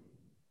you?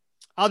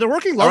 They're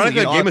working lovely.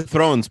 Game of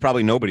Thrones,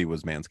 probably nobody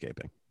was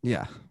manscaping.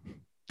 Yeah.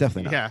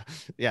 Definitely not.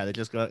 Yeah. It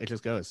just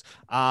goes.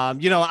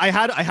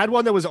 I had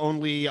one that was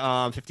only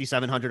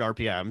 5,700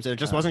 RPMs, and it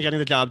just wasn't getting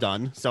the job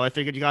done. So I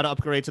figured you got to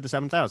upgrade to the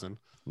 7,000.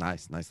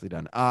 Nicely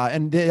done.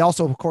 And they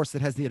also, of course,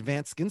 it has the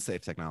advanced skin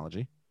safe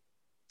technology.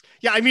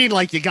 Yeah, I mean,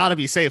 like, you got to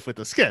be safe with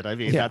the skin. I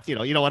mean, that's, you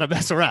don't want to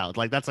mess around.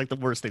 Like, that's like the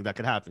worst thing that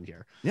could happen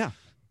here. Yeah.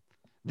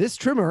 This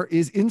trimmer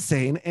is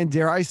insane, and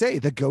dare I say,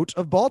 the goat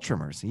of ball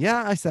trimmers.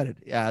 Yeah, I said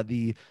it.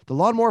 The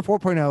Lawnmower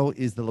 4.0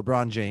 is the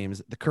LeBron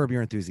James, the Curb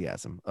Your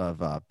Enthusiasm of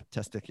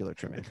testicular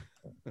trimming.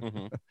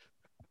 Mm-hmm.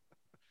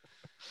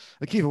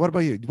 Akiva, what about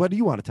you? What do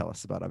you want to tell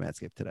us about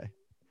Manscaped today?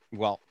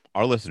 Well,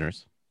 our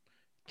listeners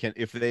can,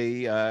 if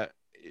they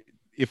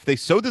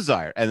so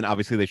desire, and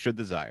obviously they should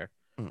desire,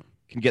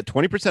 can get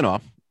 20%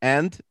 off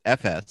and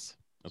FS,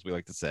 as we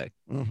like to say,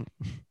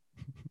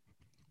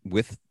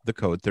 with the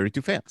code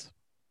 32fans.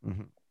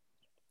 Mm-hmm.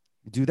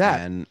 Do that,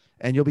 and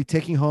you'll be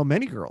taking home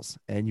many girls,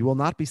 and you will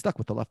not be stuck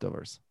with the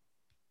leftovers.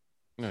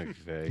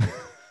 Okay.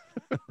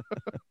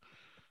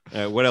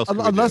 What else?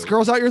 Unless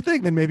girls aren't your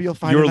thing, then maybe you'll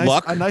find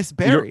a nice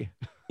berry.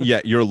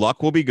 Your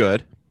luck will be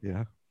good.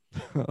 Yeah.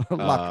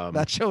 Luck.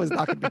 That show is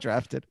not going to be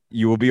drafted.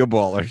 You will be a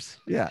ballers.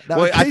 Yeah.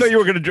 I thought you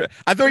were going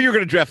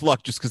to draft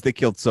Luck just because they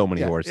killed so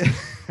many horses.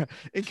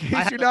 In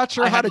case you're not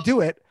sure how to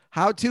do it,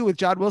 How To with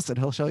John Wilson.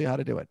 He'll show you how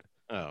to do it.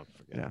 Oh,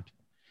 forget it.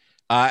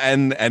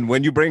 And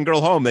when you bring a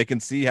girl home, they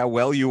can see how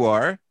well you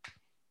are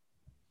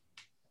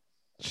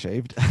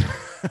shaved.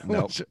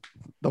 No,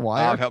 the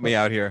wire. Help me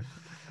out here.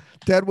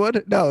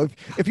 Deadwood. No,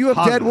 if you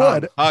have dead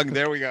wood. Hung.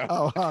 There we go.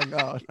 Oh, hung.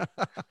 Oh.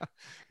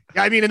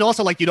 Yeah, I mean, and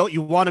also, like,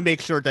 you want to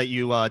make sure that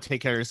you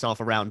take care of yourself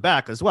around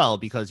back as well,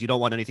 because you don't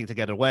want anything to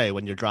get away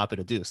when you're dropping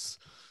a deuce.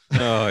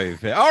 Oh,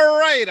 all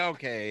right.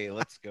 Okay,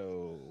 let's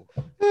go.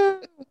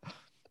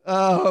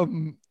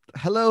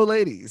 Hello,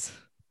 ladies.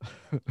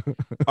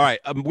 All right,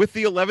 with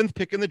the 11th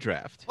pick in the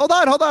draft. Hold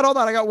on.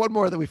 I got one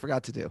more that we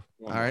forgot to do.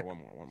 One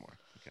more.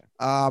 Okay.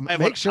 I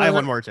have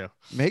one more too.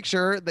 Make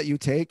sure that you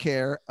take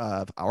care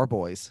of our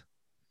boys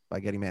by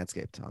getting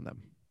Manscaped on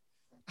them.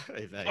 Oh,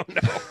 no.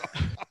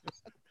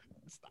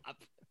 Stop. I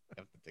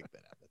have to take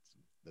that out.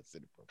 That's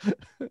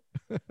inappropriate.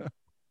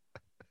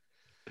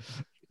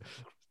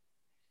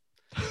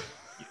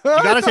 You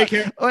gotta take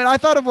care. I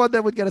thought of one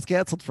that would get us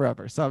canceled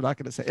forever, so I'm not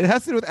going to say it.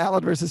 Has to do with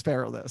Allen versus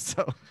Farrell, though.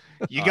 So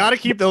you got to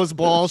keep those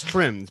balls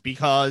trimmed,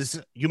 because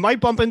you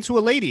might bump into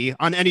a lady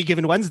on any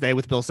given Wednesday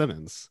with Bill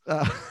Simmons.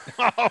 By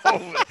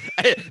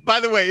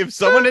the way, if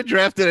someone had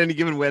drafted Any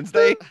Given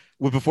Wednesday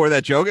before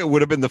that joke, it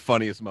would have been the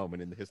funniest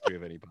moment in the history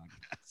of any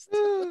podcast.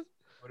 Would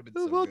have been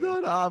so well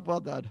good. Done. Well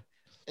done.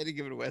 Any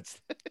Given Wednesday.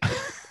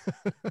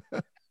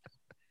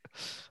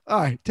 All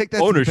right, take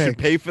that. Owners should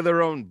pay for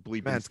their own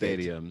bleeping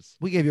stadiums.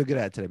 We gave you a good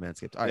ad today,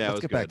 Manscaped. All right,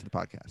 let's get back to the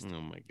podcast.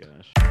 Oh my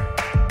gosh.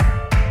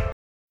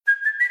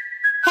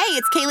 Hey,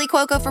 it's Kaylee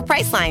Cuoco for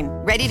Priceline.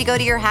 Ready to go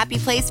to your happy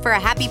place for a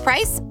happy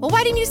price? Well,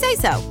 why didn't you say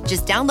so?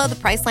 Just download the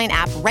Priceline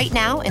app right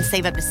now and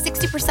save up to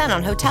 60%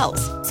 on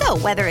hotels. So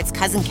whether it's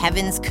Cousin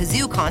Kevin's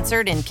Kazoo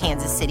Concert in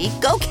Kansas City,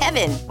 go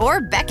Kevin,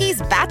 or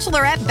Becky's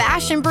Bachelorette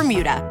Bash in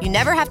Bermuda, you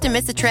never have to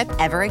miss a trip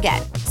ever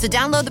again. So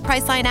download the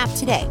Priceline app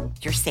today.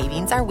 Your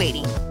savings are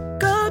waiting.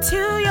 Go to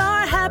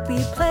your happy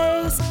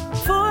place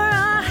for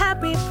a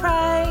happy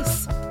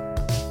price.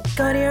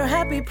 Go to your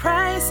happy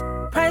price,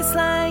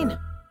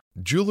 Priceline.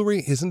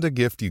 Jewelry isn't a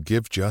gift you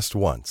give just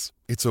once.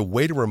 It's a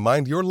way to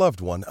remind your loved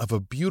one of a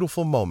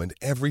beautiful moment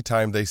every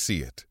time they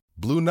see it.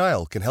 Blue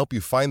Nile can help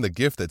you find the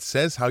gift that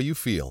says how you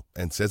feel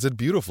and says it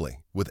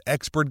beautifully, with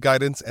expert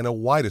guidance and a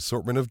wide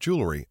assortment of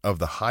jewelry of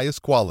the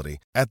highest quality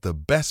at the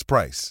best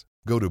price.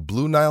 Go to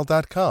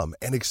BlueNile.com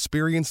and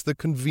experience the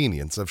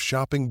convenience of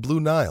shopping Blue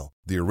Nile,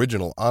 the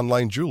original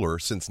online jeweler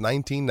since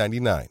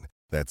 1999.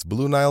 That's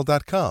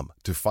BlueNile.com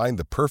to find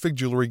the perfect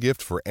jewelry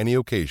gift for any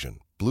occasion.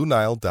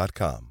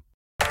 BlueNile.com.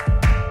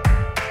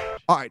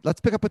 All right, let's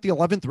pick up with the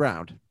 11th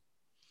round.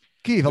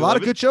 Keith, a lot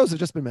of good shows have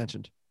just been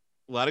mentioned.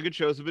 A lot of good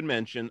shows have been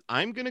mentioned.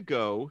 I'm going to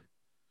go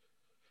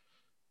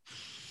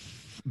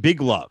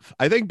Big Love.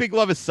 I think Big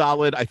Love is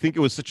solid. I think it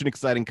was such an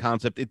exciting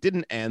concept. It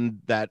didn't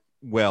end that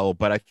well,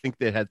 but I think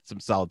they had some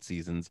solid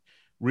seasons.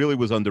 Really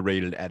was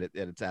underrated at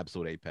its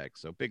absolute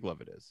apex. So Big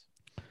Love it is.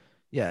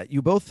 Yeah,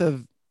 you both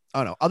have.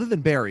 Oh no, other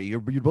than Barry,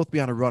 you'd both be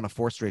on a run of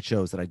 4 straight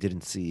shows that I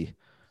didn't see.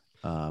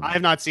 I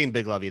have not seen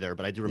Big Love either,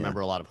 but I do remember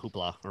a lot of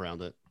hoopla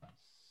around it.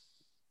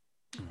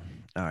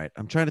 All right,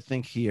 I'm trying to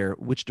think here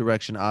which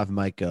direction Av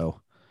might go,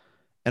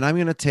 and I'm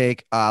going to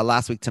take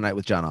Last Week Tonight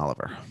with John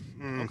Oliver.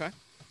 Okay,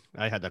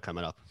 I had that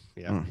coming up.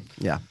 Yeah,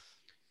 yeah.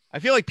 I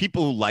feel like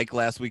people who like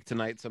Last Week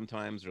Tonight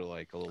sometimes are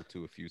like a little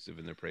too effusive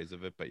in their praise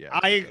of it, but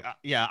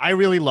yeah. I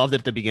really loved it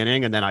at the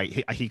beginning, and then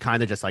he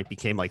kind of just like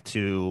became like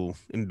too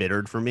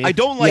embittered for me. I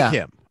don't like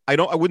him.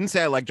 I wouldn't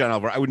say I like John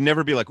Oliver. I would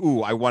never be like,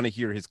 ooh, I want to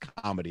hear his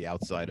comedy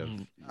outside of.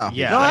 No,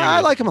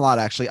 I like him a lot,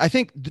 actually. I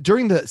think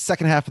during the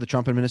second half of the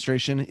Trump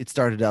administration, it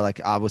started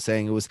like I was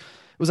saying, it was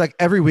like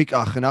every week,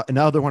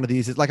 another one of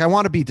these. It's like, I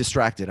want to be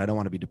distracted. I don't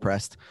want to be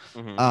depressed.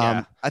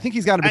 I think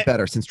he's got to be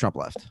better since Trump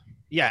left.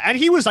 Yeah, and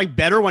he was like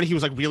better when he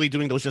was like really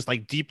doing those just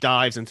like deep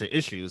dives into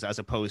issues as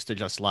opposed to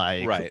just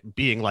like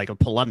being like a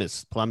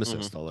polemicist.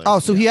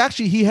 So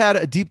he had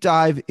a deep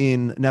dive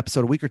in an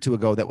episode a week or two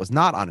ago that was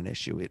not on an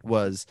issue. It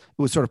was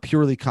sort of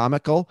purely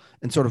comical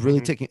and sort of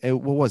really taking.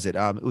 What was it?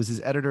 It was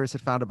his editors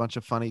had found a bunch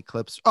of funny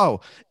clips.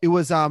 Oh, it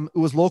was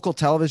local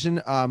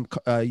television,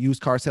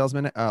 used car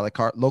salesman,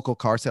 local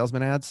car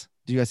salesman ads.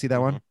 Do you guys see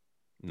that one?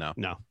 No.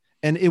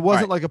 And it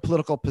wasn't like a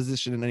political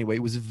position in any way.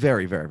 It was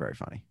very, very, very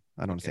funny.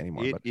 I don't say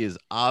anymore. It is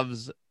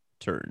Av's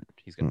turn.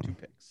 He's got 2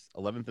 picks,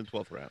 11th and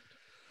 12th round.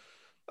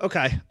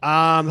 Okay.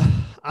 I'm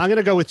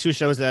gonna go with 2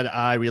 shows that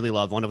I really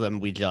love. One of them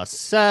we just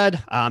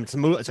said. It's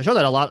a show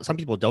that some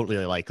people don't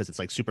really like because it's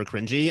like super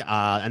cringy.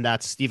 And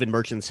that's Stephen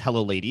Merchant's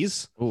Hello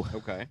Ladies. Oh,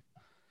 okay.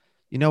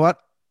 You know what?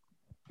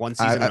 1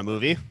 season and a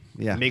movie.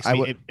 Yeah. Wait,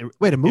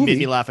 a movie? It made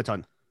me laugh a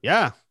ton.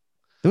 Yeah.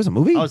 There was a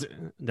movie?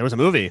 There was a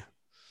movie.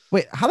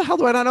 Wait, how the hell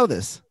do I not know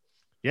this?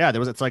 Yeah,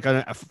 it's like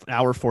an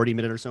hour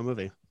 40-minute or so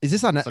movie. Is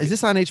this on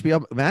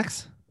HBO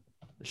Max?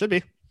 It should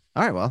be.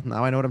 All right, well,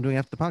 now I know what I'm doing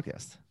after the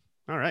podcast.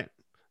 All right.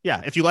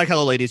 Yeah, if you like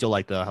Hello Ladies, you'll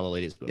like the Hello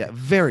Ladies movie. Yeah,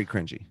 very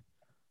cringy.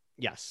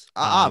 Yes.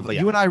 But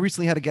you and I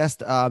recently had a guest,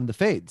 the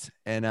Fades,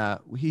 and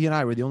he and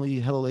I were the only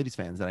Hello Ladies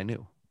fans that I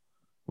knew.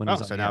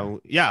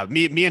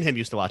 Me and him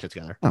used to watch it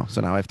together. Oh, so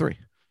now I have 3.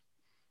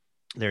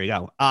 There you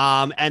go.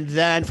 And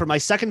then for my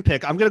second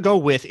pick, I'm going to go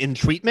with In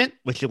Treatment,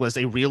 which was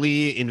a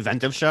really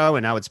inventive show,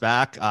 and now it's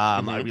back.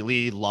 I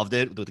really loved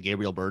it with the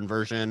Gabriel Byrne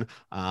version.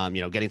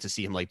 Getting to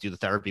see him like do the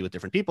therapy with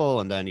different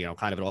people, and then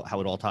kind of how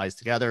it all ties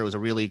together. It was a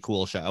really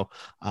cool show.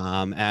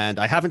 And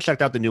I haven't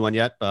checked out the new one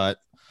yet, but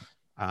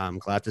I'm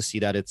glad to see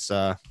that it's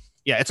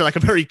like a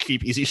very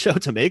cheap, easy show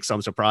to make. So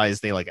I'm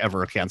surprised they like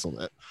ever canceled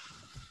it.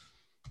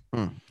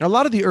 A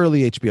lot of the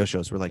early HBO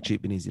shows were like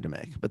cheap and easy to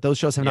make, but those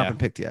shows have not been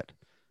picked yet.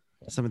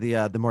 Some of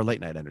the more late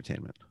night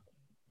entertainment.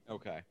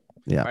 Okay.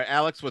 Yeah. All right,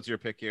 Alex, what's your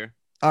pick here?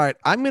 All right,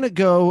 I'm gonna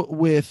go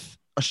with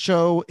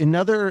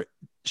another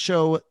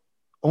show,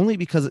 only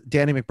because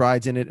Danny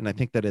McBride's in it, and I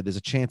think that there's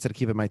a chance that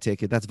Akiva might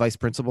take it. That's Vice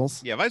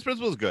Principals. Yeah, Vice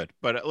Principals is good,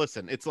 but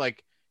listen, it's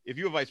like if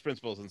you have Vice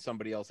Principals and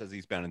somebody else has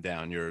Eastbound and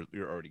Down, you're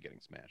already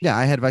getting smashed. Yeah,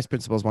 I had Vice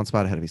Principals 1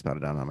 spot ahead of Eastbound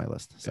and Down on my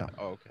list. So. Yeah.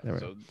 Oh, okay.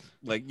 So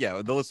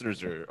the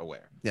listeners are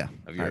aware. Yeah.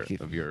 Of your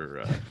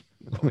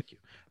thank you.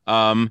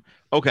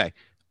 Okay.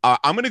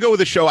 I'm going to go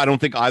with a show I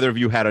don't think either of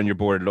you had on your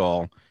board at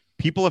all.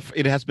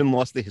 It has been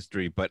lost to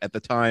history, but at the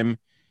time,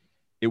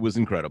 it was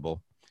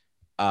incredible.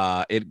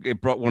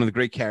 It brought one of the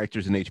great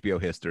characters in HBO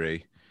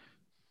history,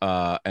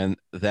 and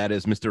that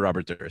is Mr.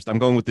 Robert Durst. I'm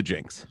going with The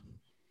Jinx.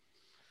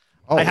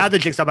 Oh. I had The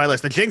Jinx on my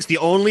list. The Jinx, the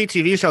only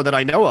TV show that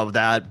I know of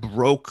that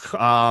broke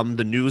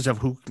the news of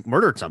who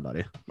murdered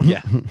somebody.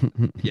 Yeah.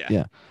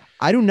 Yeah.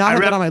 I do not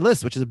have that on my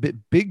list, which is a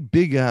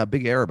big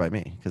error by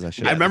me because I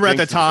should. I remember at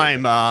the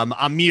time,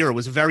 Amir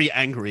was very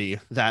angry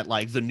that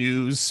like the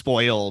news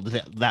spoiled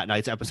that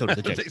night's episode of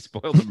The Jinx. They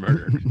spoiled the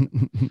murder,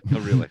 a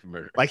real life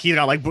murder. Like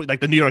like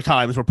the New York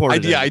Times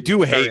reported. I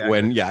do hate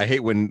when I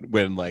hate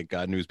when like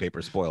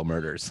newspapers spoil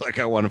murders. Like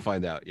I want to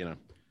find out,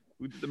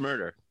 who did the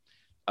murder.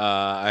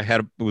 I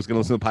was going to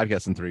listen to a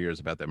podcast in 3 years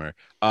about that murder.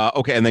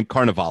 Okay, and then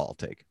Carnival I'll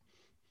take.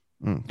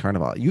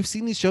 Carnival. You've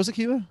seen these shows,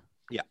 Akiva?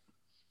 Yeah,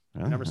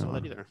 I never saw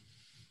that either.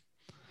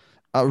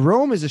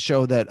 Rome is a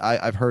show that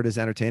I've heard is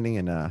entertaining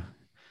and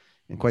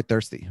quite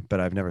thirsty, but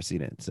I've never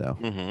seen it, so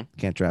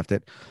can't draft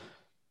it.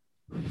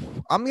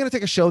 I'm going to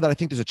take a show that I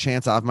think there's a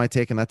chance I might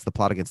take, and that's The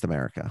Plot Against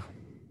America.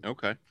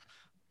 Okay.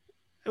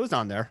 It was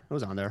on there.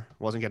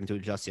 Wasn't getting to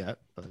it just yet.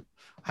 But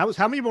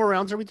how many more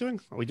rounds are we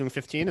doing? Are we doing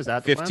 15? Is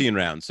that 15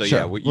 rounds? So sure.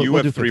 yeah, we'll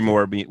have do 3 15.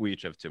 more. We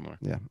each have 2 more.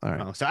 Yeah. All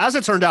right. Oh, so as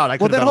it turned out, I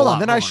could. Well, then hold on.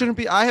 Then more. I shouldn't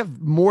be. I have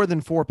more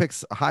than 4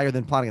 picks higher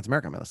than Plotting Against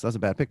America on my list. That was a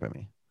bad pick by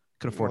me.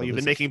 Could afford. Well, you've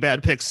been this. making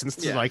bad picks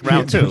since like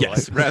round 2.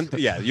 Yes,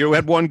 yeah. You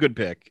had one good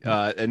pick,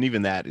 and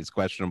even that is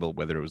questionable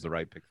whether it was the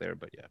right pick there.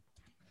 But yeah.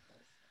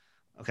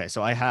 Okay,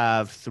 so I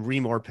have 3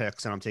 more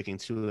picks, and I'm taking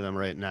 2 of them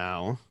right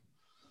now.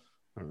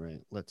 All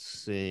right, let's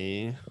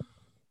see.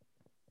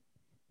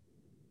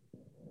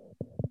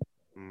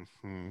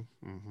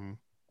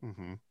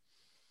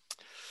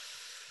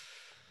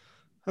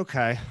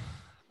 Okay,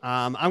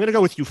 I'm gonna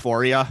go with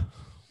Euphoria,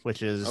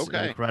 which is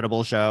an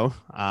incredible show.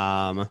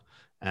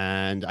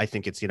 And I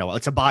think it's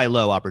it's a buy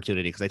low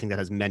opportunity because I think that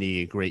has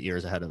many great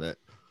years ahead of it.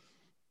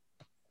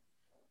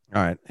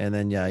 All right, and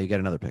then you get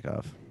another pick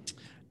off.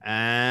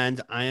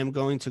 And I am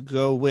going to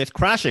go with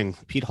Crashing,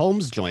 Pete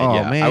Holmes joint. Oh,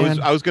 yeah, man.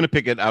 I was going to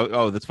pick it.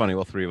 Oh, that's funny.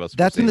 Well, 3 of us.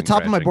 That's been the top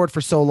Crashing. of my board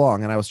for so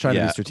long, and I was trying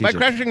to be strategic. My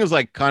Crashing was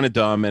like kind of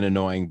dumb and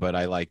annoying, but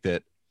I liked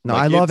it. No,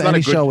 like, I love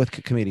any show with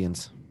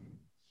comedians.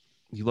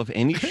 You love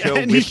any show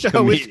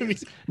with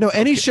comedians? No,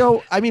 any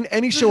show. I mean,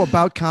 any show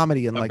about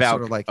comedy and like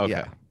sort of like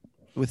yeah.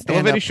 With I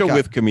love any show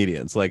with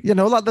comedians, like a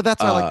lot.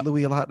 That's why I like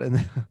Louis a lot. And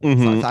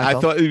I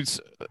thought it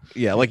was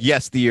like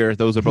Yes Dear.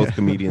 Those are both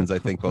comedians. I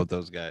think both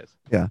those guys.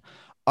 Yeah.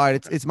 All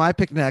right, it's my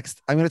pick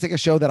next. I'm going to take a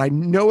show that I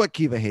know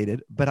Akiva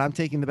hated, but I'm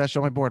taking the best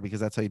show on my board because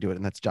that's how you do it,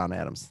 and that's John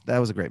Adams. That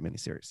was a great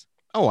miniseries.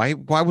 Oh,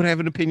 why would I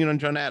have an opinion on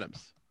John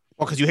Adams?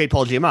 Well, because you hate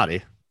Paul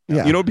Giamatti.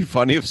 Yeah. You know, it'd be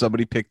funny if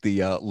somebody picked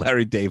the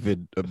Larry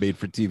David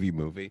made-for-TV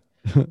movie.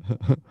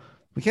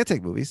 We can't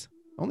take movies,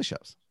 only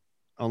shows.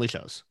 Only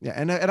shows. Yeah,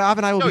 and Av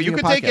and I will. No, you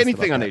could take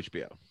anything on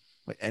HBO.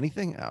 Wait,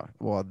 anything? Oh,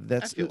 well,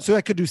 that's so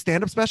I could do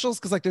stand-up specials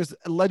because like there's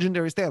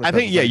legendary stand-up. I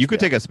think you could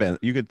take a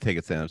stand-up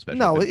special.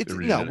 No,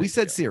 we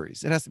said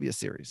series. It has to be a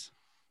series.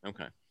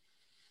 Okay.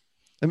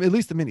 I mean, at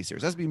least the miniseries.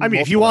 It has to be. I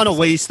mean, if you want to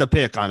waste a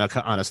pick on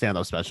a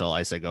stand-up special,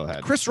 I say go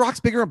ahead. Chris Rock's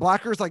Bigger and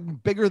Blacker is like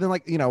bigger than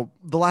like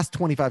the last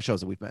 25 shows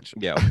that we've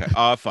mentioned. Yeah.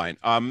 Okay. Fine.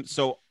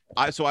 So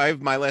I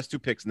have my last 2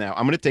 picks now.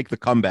 I'm going to take The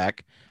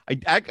Comeback.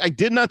 I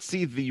did not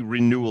see the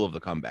renewal of The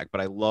Comeback, but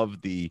I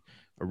love the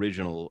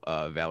original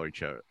Valerie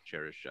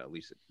Cherish,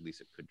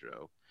 Lisa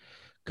Kudrow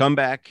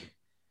Comeback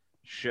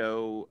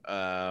show.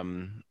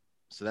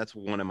 So that's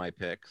one of my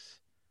picks.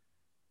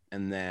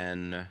 And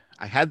then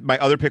I had my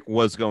other pick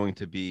was going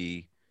to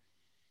be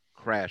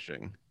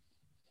Crashing.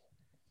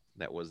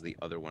 That was the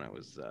other one I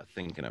was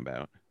thinking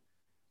about.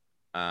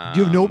 Do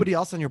you have nobody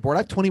else on your board?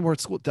 I have 20 more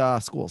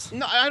schools.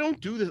 No, I don't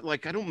do this.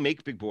 Like I don't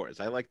make big boards.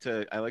 I like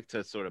to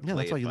sort of play.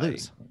 That's why you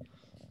lose.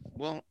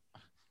 Well,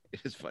 it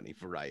is funny.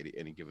 Variety,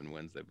 Any Given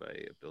Wednesday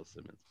by Bill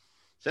Simmons.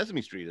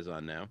 Sesame Street is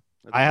on now.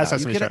 I have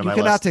Sesame Street on my list.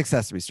 You cannot list. take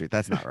Sesame Street.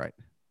 That's not right.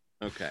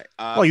 Okay.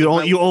 Well,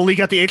 you only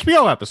get the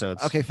HBO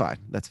episodes. Okay, fine.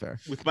 That's fair.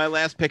 With my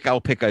last pick, I'll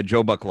pick a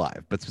Joe Buck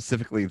Live, but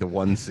specifically the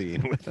one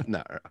scene with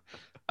no.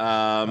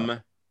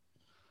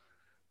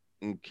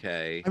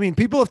 Okay. I mean,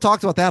 people have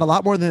talked about that a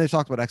lot more than they've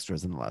talked about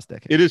Extras in the last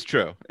decade. It is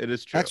true.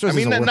 Extras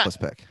is a worthless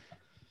pick.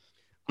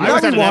 You're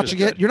not even watching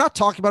it. You're not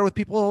talking about it with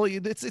people.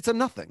 It's a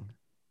nothing.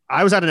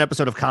 I was at an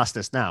episode of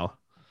Costas Now.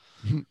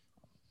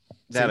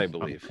 That I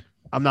believe.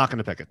 I'm not going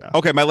to pick it though.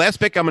 Okay, my last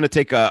pick. I'm going to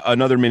take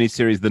another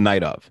miniseries, The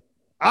Night Of.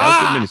 That was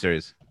a good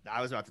miniseries.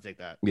 I was about to take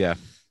that. Yeah.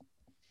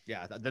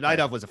 Yeah, The Night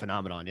Of was a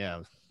phenomenon.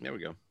 Yeah. There we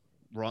go.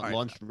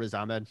 Launched Riz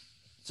Ahmed.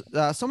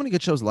 So many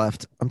good shows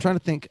left. I'm trying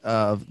to think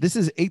of. This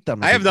is 8th on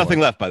my I have nothing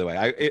board. left, by the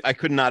way. I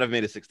could not have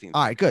made a 16th.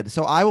 All right, good.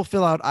 So I will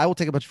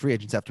take a bunch of free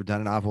agents after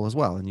done, and Oval as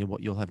well, and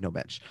you'll have no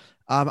bench.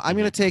 I'm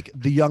going to take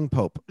The Young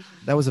Pope.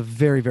 That was a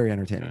very, very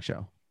entertaining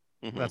show.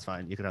 Mm-hmm. That's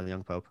fine. You can have The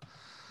Young Pope.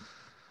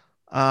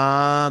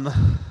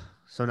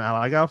 So now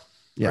I go.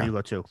 Yeah. Or you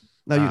go too.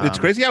 No, it's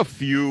crazy how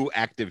few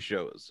active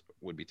shows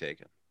would be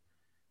taken.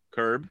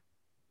 Curb,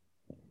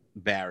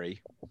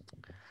 Barry,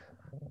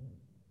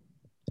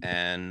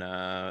 and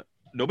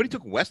nobody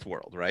took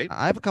Westworld, right?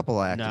 I have a couple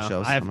of active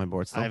shows on my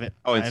board still.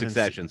 And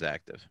Succession's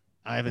active.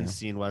 I haven't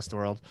seen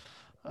Westworld.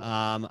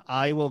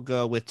 I will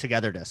go with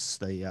Togetherness,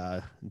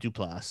 the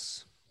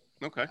Duplass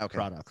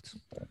product.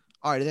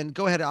 All right, then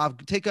go ahead. I'll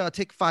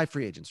take 5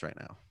 free agents right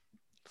now.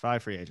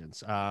 5 free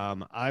agents.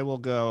 I will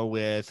go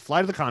with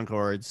Flight of the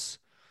Conchords.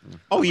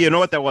 Oh, you know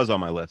what? That was on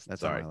my list.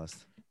 That's on my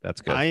list.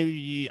 That's good.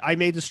 I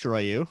May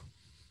Destroy You.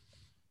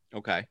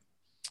 Okay.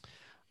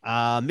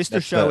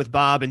 Mr. Show with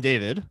Bob and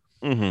David.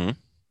 Mm-hmm.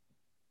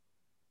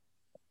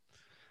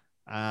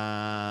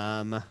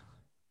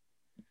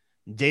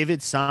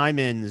 David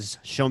Simon's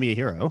Show Me a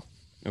Hero.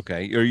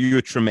 Okay. Are you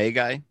a Treme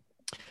guy?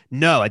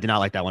 No, I did not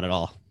like that one at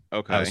all.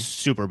 Okay. I was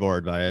super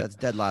bored by it. That's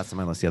dead last on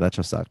my list. Yeah, that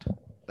show sucked.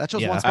 That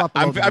show's one spot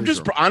below I'm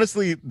just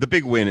honestly, the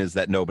big win is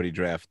that nobody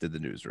drafted The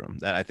Newsroom.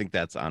 I think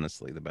that's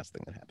honestly the best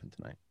thing that happened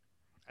tonight.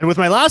 And with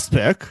my last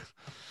pick,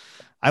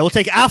 I will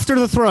take After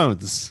the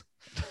Thrones.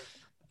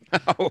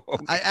 Okay.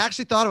 I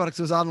actually thought about it because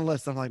it was on the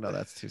list. I'm like, no,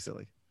 that's too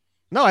silly.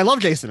 No, I love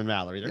Jason and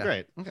Mallory. They're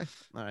great. Okay.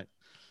 All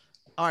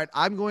right.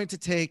 I'm going to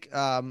take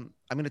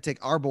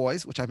Our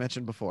Boys, which I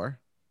mentioned before,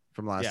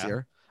 from last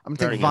year. I'm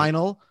Very going to take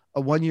Vinyl,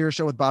 a 1-year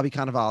show with Bobby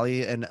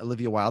Cannavale and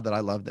Olivia Wilde that I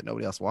love that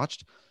nobody else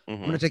watched. I'm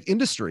going to take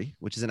Industry,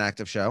 which is an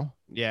active show.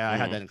 Yeah, I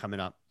had that coming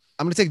up.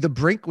 I'm going to take The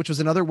Brink, which was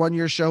another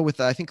 1-year show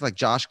with I think like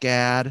Josh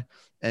Gad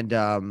and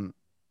who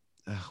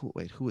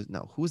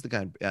was the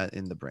guy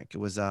in The Brink? It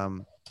was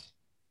The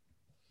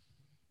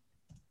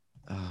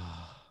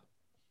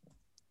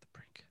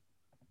Brink.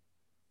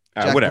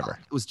 Whatever. Black.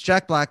 It was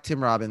Jack Black,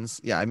 Tim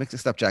Robbins. Yeah, I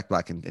mixed up Jack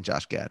Black and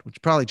Josh Gad,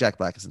 which probably Jack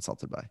Black is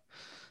insulted by.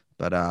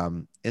 But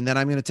and then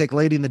I'm going to take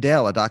Lady in the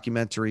Dale, a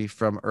documentary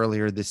from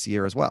earlier this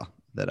year as well.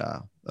 That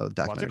a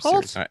documentary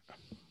series. All right.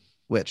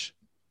 Which?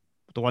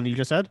 The one you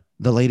just said?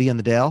 The Lady in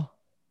the Dale.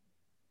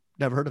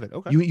 Never heard of it.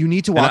 Okay. You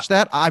need to watch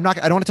that. I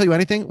don't want to tell you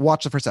anything.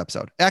 Watch the first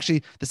episode.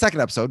 Actually, the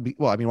second episode.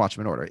 Well, I mean, watch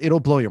them in order. It'll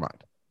blow your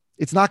mind.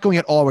 It's not going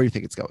at all where you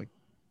think it's going.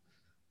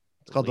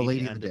 It's called The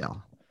Lady in the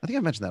Dale. I think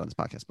I've mentioned that on this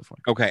podcast before.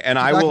 Okay, and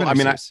I will. I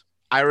mean, I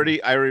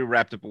already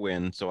wrapped up a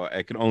win, so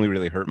I can only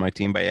really hurt my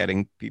team by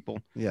adding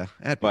people. Yeah,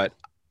 but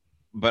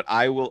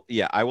I will.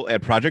 Yeah, I will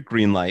add Project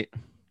Greenlight,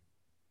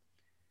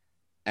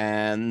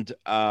 and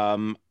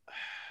I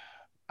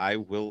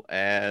will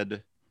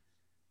add.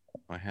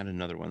 I had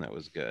another one that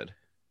was good.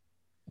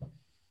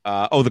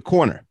 The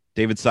Corner.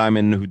 David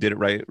Simon, who did it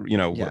right. You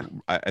know,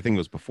 I think it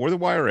was before The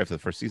Wire or after the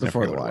first season.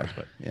 Before The Wire,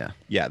 but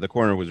yeah, The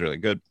Corner was really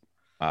good.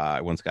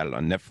 I once got it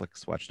on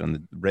Netflix, watched it on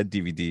the red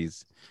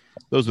DVDs.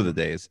 Those were the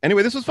days.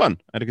 Anyway, this was fun.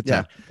 I had a good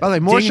time. By the way,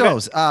 more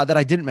shows that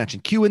I didn't mention.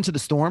 Q Into the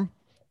Storm.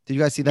 Did you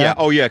guys see that? Yeah.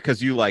 Oh yeah,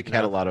 because you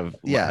had a lot of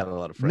had a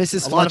lot of friends.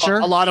 Mrs. Fletcher.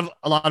 A lot of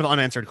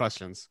unanswered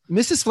questions.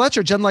 Mrs.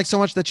 Fletcher, Jen liked so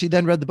much that she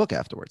then read the book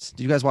afterwards.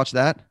 Did you guys watch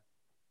that?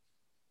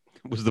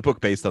 Was the book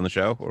based on the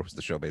show, or was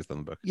the show based on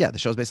the book? Yeah, the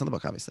show's based on the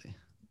book, obviously.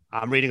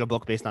 I'm reading a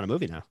book based on a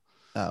movie now.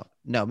 Oh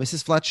no,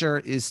 Mrs. Fletcher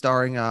is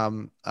starring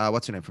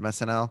what's her name from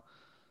SNL?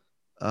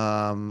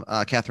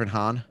 Catherine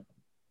Hahn.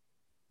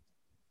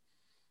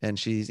 And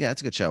she's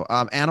it's a good show.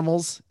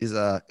 Animals is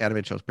a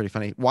animated show. It's pretty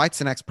funny. Whites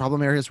and X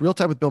Problem Areas, Real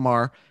Time with Bill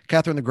Maher,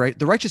 Catherine the Great,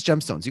 The Righteous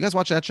Gemstones. You guys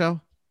watch that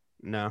show?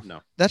 No.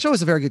 That show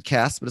is a very good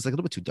cast, but it's like a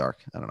little bit too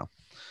dark. I don't know.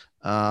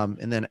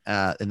 And then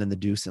The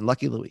Deuce and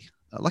Lucky Louie.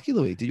 Lucky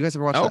Louie. Did you guys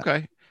ever watch that?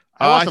 Okay.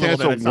 I think I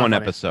saw one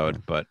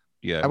episode, but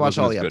yeah, I watched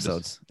all the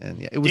episodes,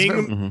 and it was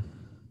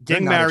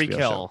Ding, Marry, Kill.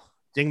 Show.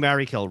 Ding,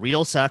 Marry, Kill.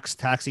 Real Sex,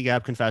 Taxi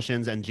Cab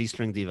Confessions, and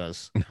G-String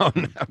Divas.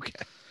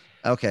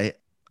 Okay.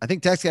 I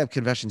think Taxi Cab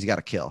Confessions you got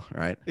to kill,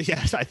 right?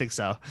 Yes, I think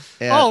so.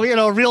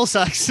 And, Real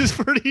Sex is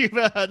pretty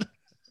bad.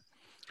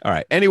 All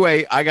right.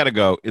 Anyway, I got to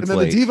go. It's and then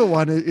late. The Diva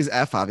one is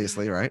F,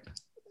 obviously, right?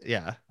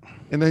 Yeah.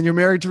 And then you're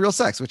married to Real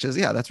Sex, which is,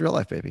 that's real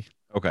life, baby.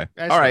 Okay.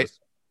 All right.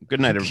 Good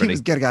night, everybody.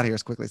 Just get out of here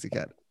as quickly as you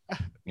can.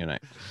 Good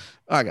night.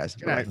 All right, guys.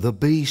 Good night. The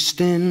beast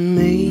in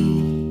me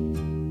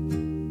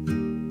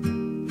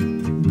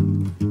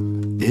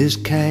is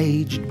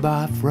caged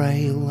by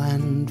frail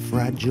and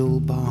fragile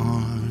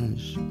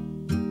bars,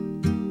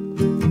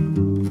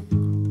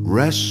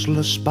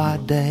 restless by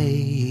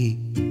day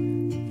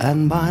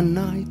and by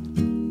night,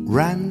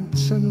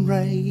 rants and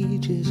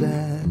rages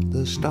at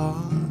the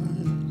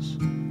stars.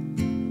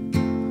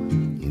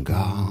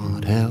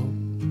 God help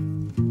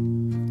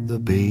the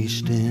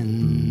beast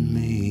in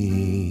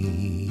me.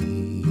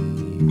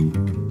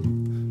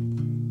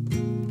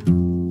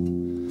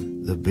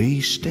 The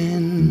beast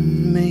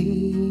in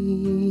me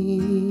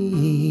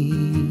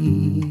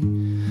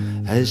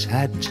has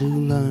had to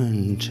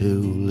learn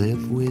to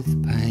live with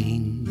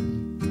pain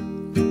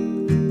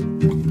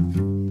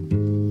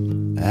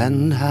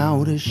and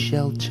how to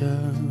shelter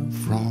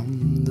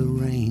from the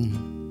rain.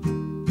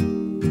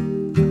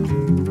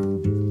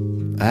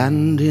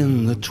 And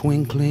in the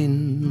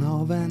twinkling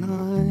of an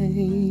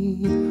eye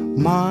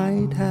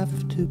might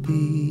have to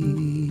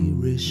be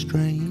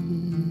restrained.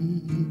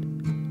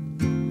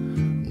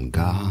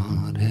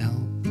 God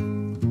help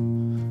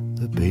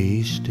the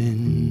beast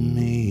in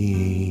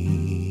me.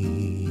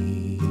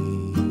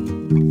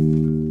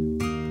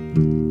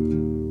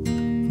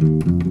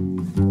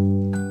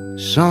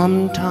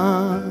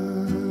 Sometimes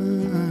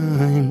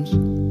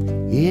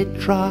it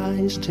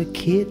tries to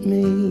kid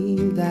me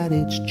that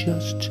it's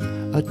just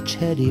a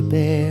teddy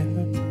bear,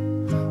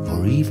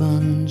 or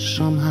even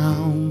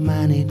somehow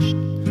managed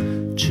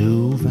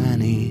to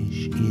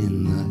vanish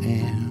in the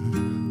air.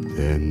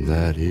 Then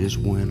that is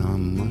when I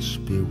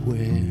must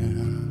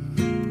beware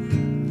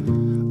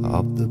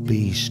of the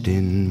beast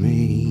in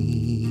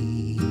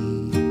me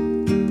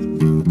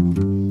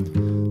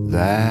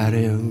that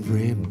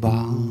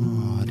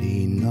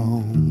everybody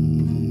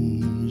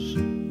knows.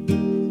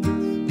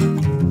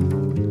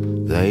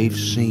 They've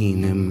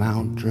seen him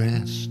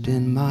out-dressed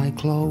in my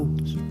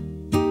clothes,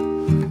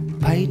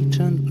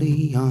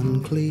 patently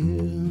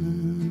unclear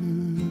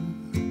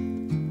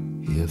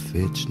if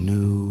it's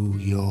New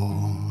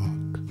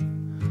York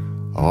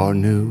or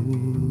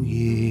New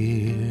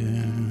Year.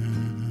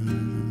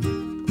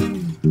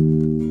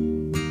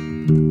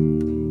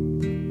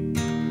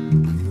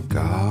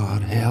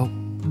 God help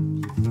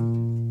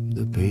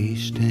the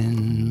beast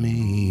in me.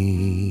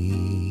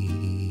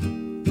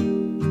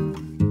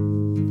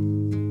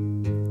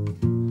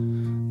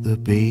 The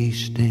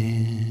beast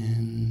in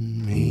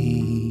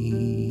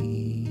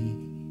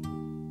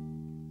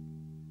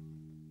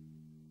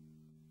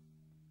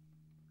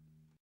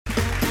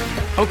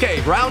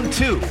Okay, round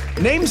two.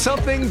 Name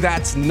something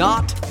that's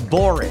not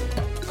boring.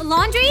 A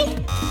laundry?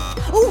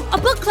 Ooh, a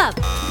book club.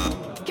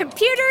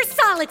 Computer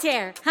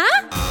solitaire,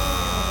 huh?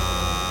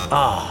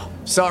 Ah,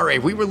 sorry,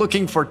 we were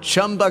looking for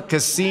Chumba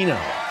Casino.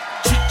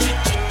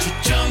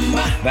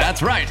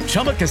 That's right,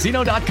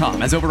 ChumbaCasino.com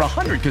has over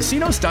 100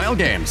 casino-style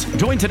games.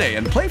 Join today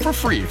and play for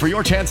free for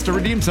your chance to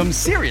redeem some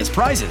serious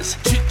prizes.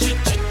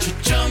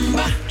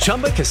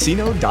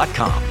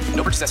 ChumbaCasino.com.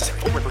 No purchase necessary.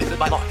 Void where prohibited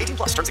by law. 18+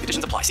 terms and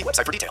conditions apply. See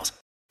website for details.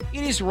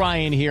 It is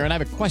Ryan here, and I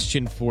have a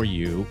question for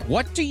you.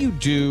 What do you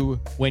do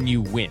when you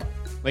win?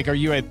 Like, are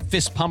you a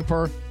fist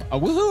pumper, a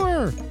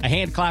woohooer, a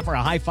hand clapper,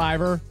 a high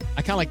fiver?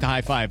 I kind of like the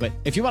high five, but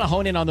if you want to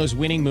hone in on those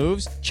winning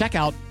moves, check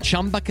out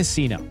Chumba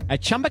Casino.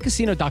 At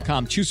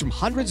ChumbaCasino.com, choose from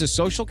hundreds of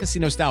social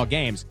casino-style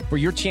games for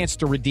your chance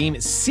to redeem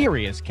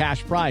serious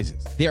cash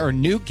prizes. There are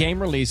new game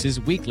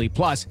releases weekly,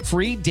 plus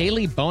free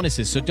daily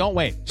bonuses, so don't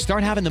wait.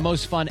 Start having the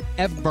most fun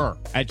ever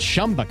at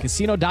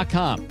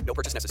ChumbaCasino.com. No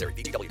purchase necessary.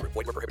 VGW. Void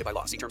where prohibited by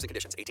law. See terms and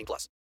conditions. 18+.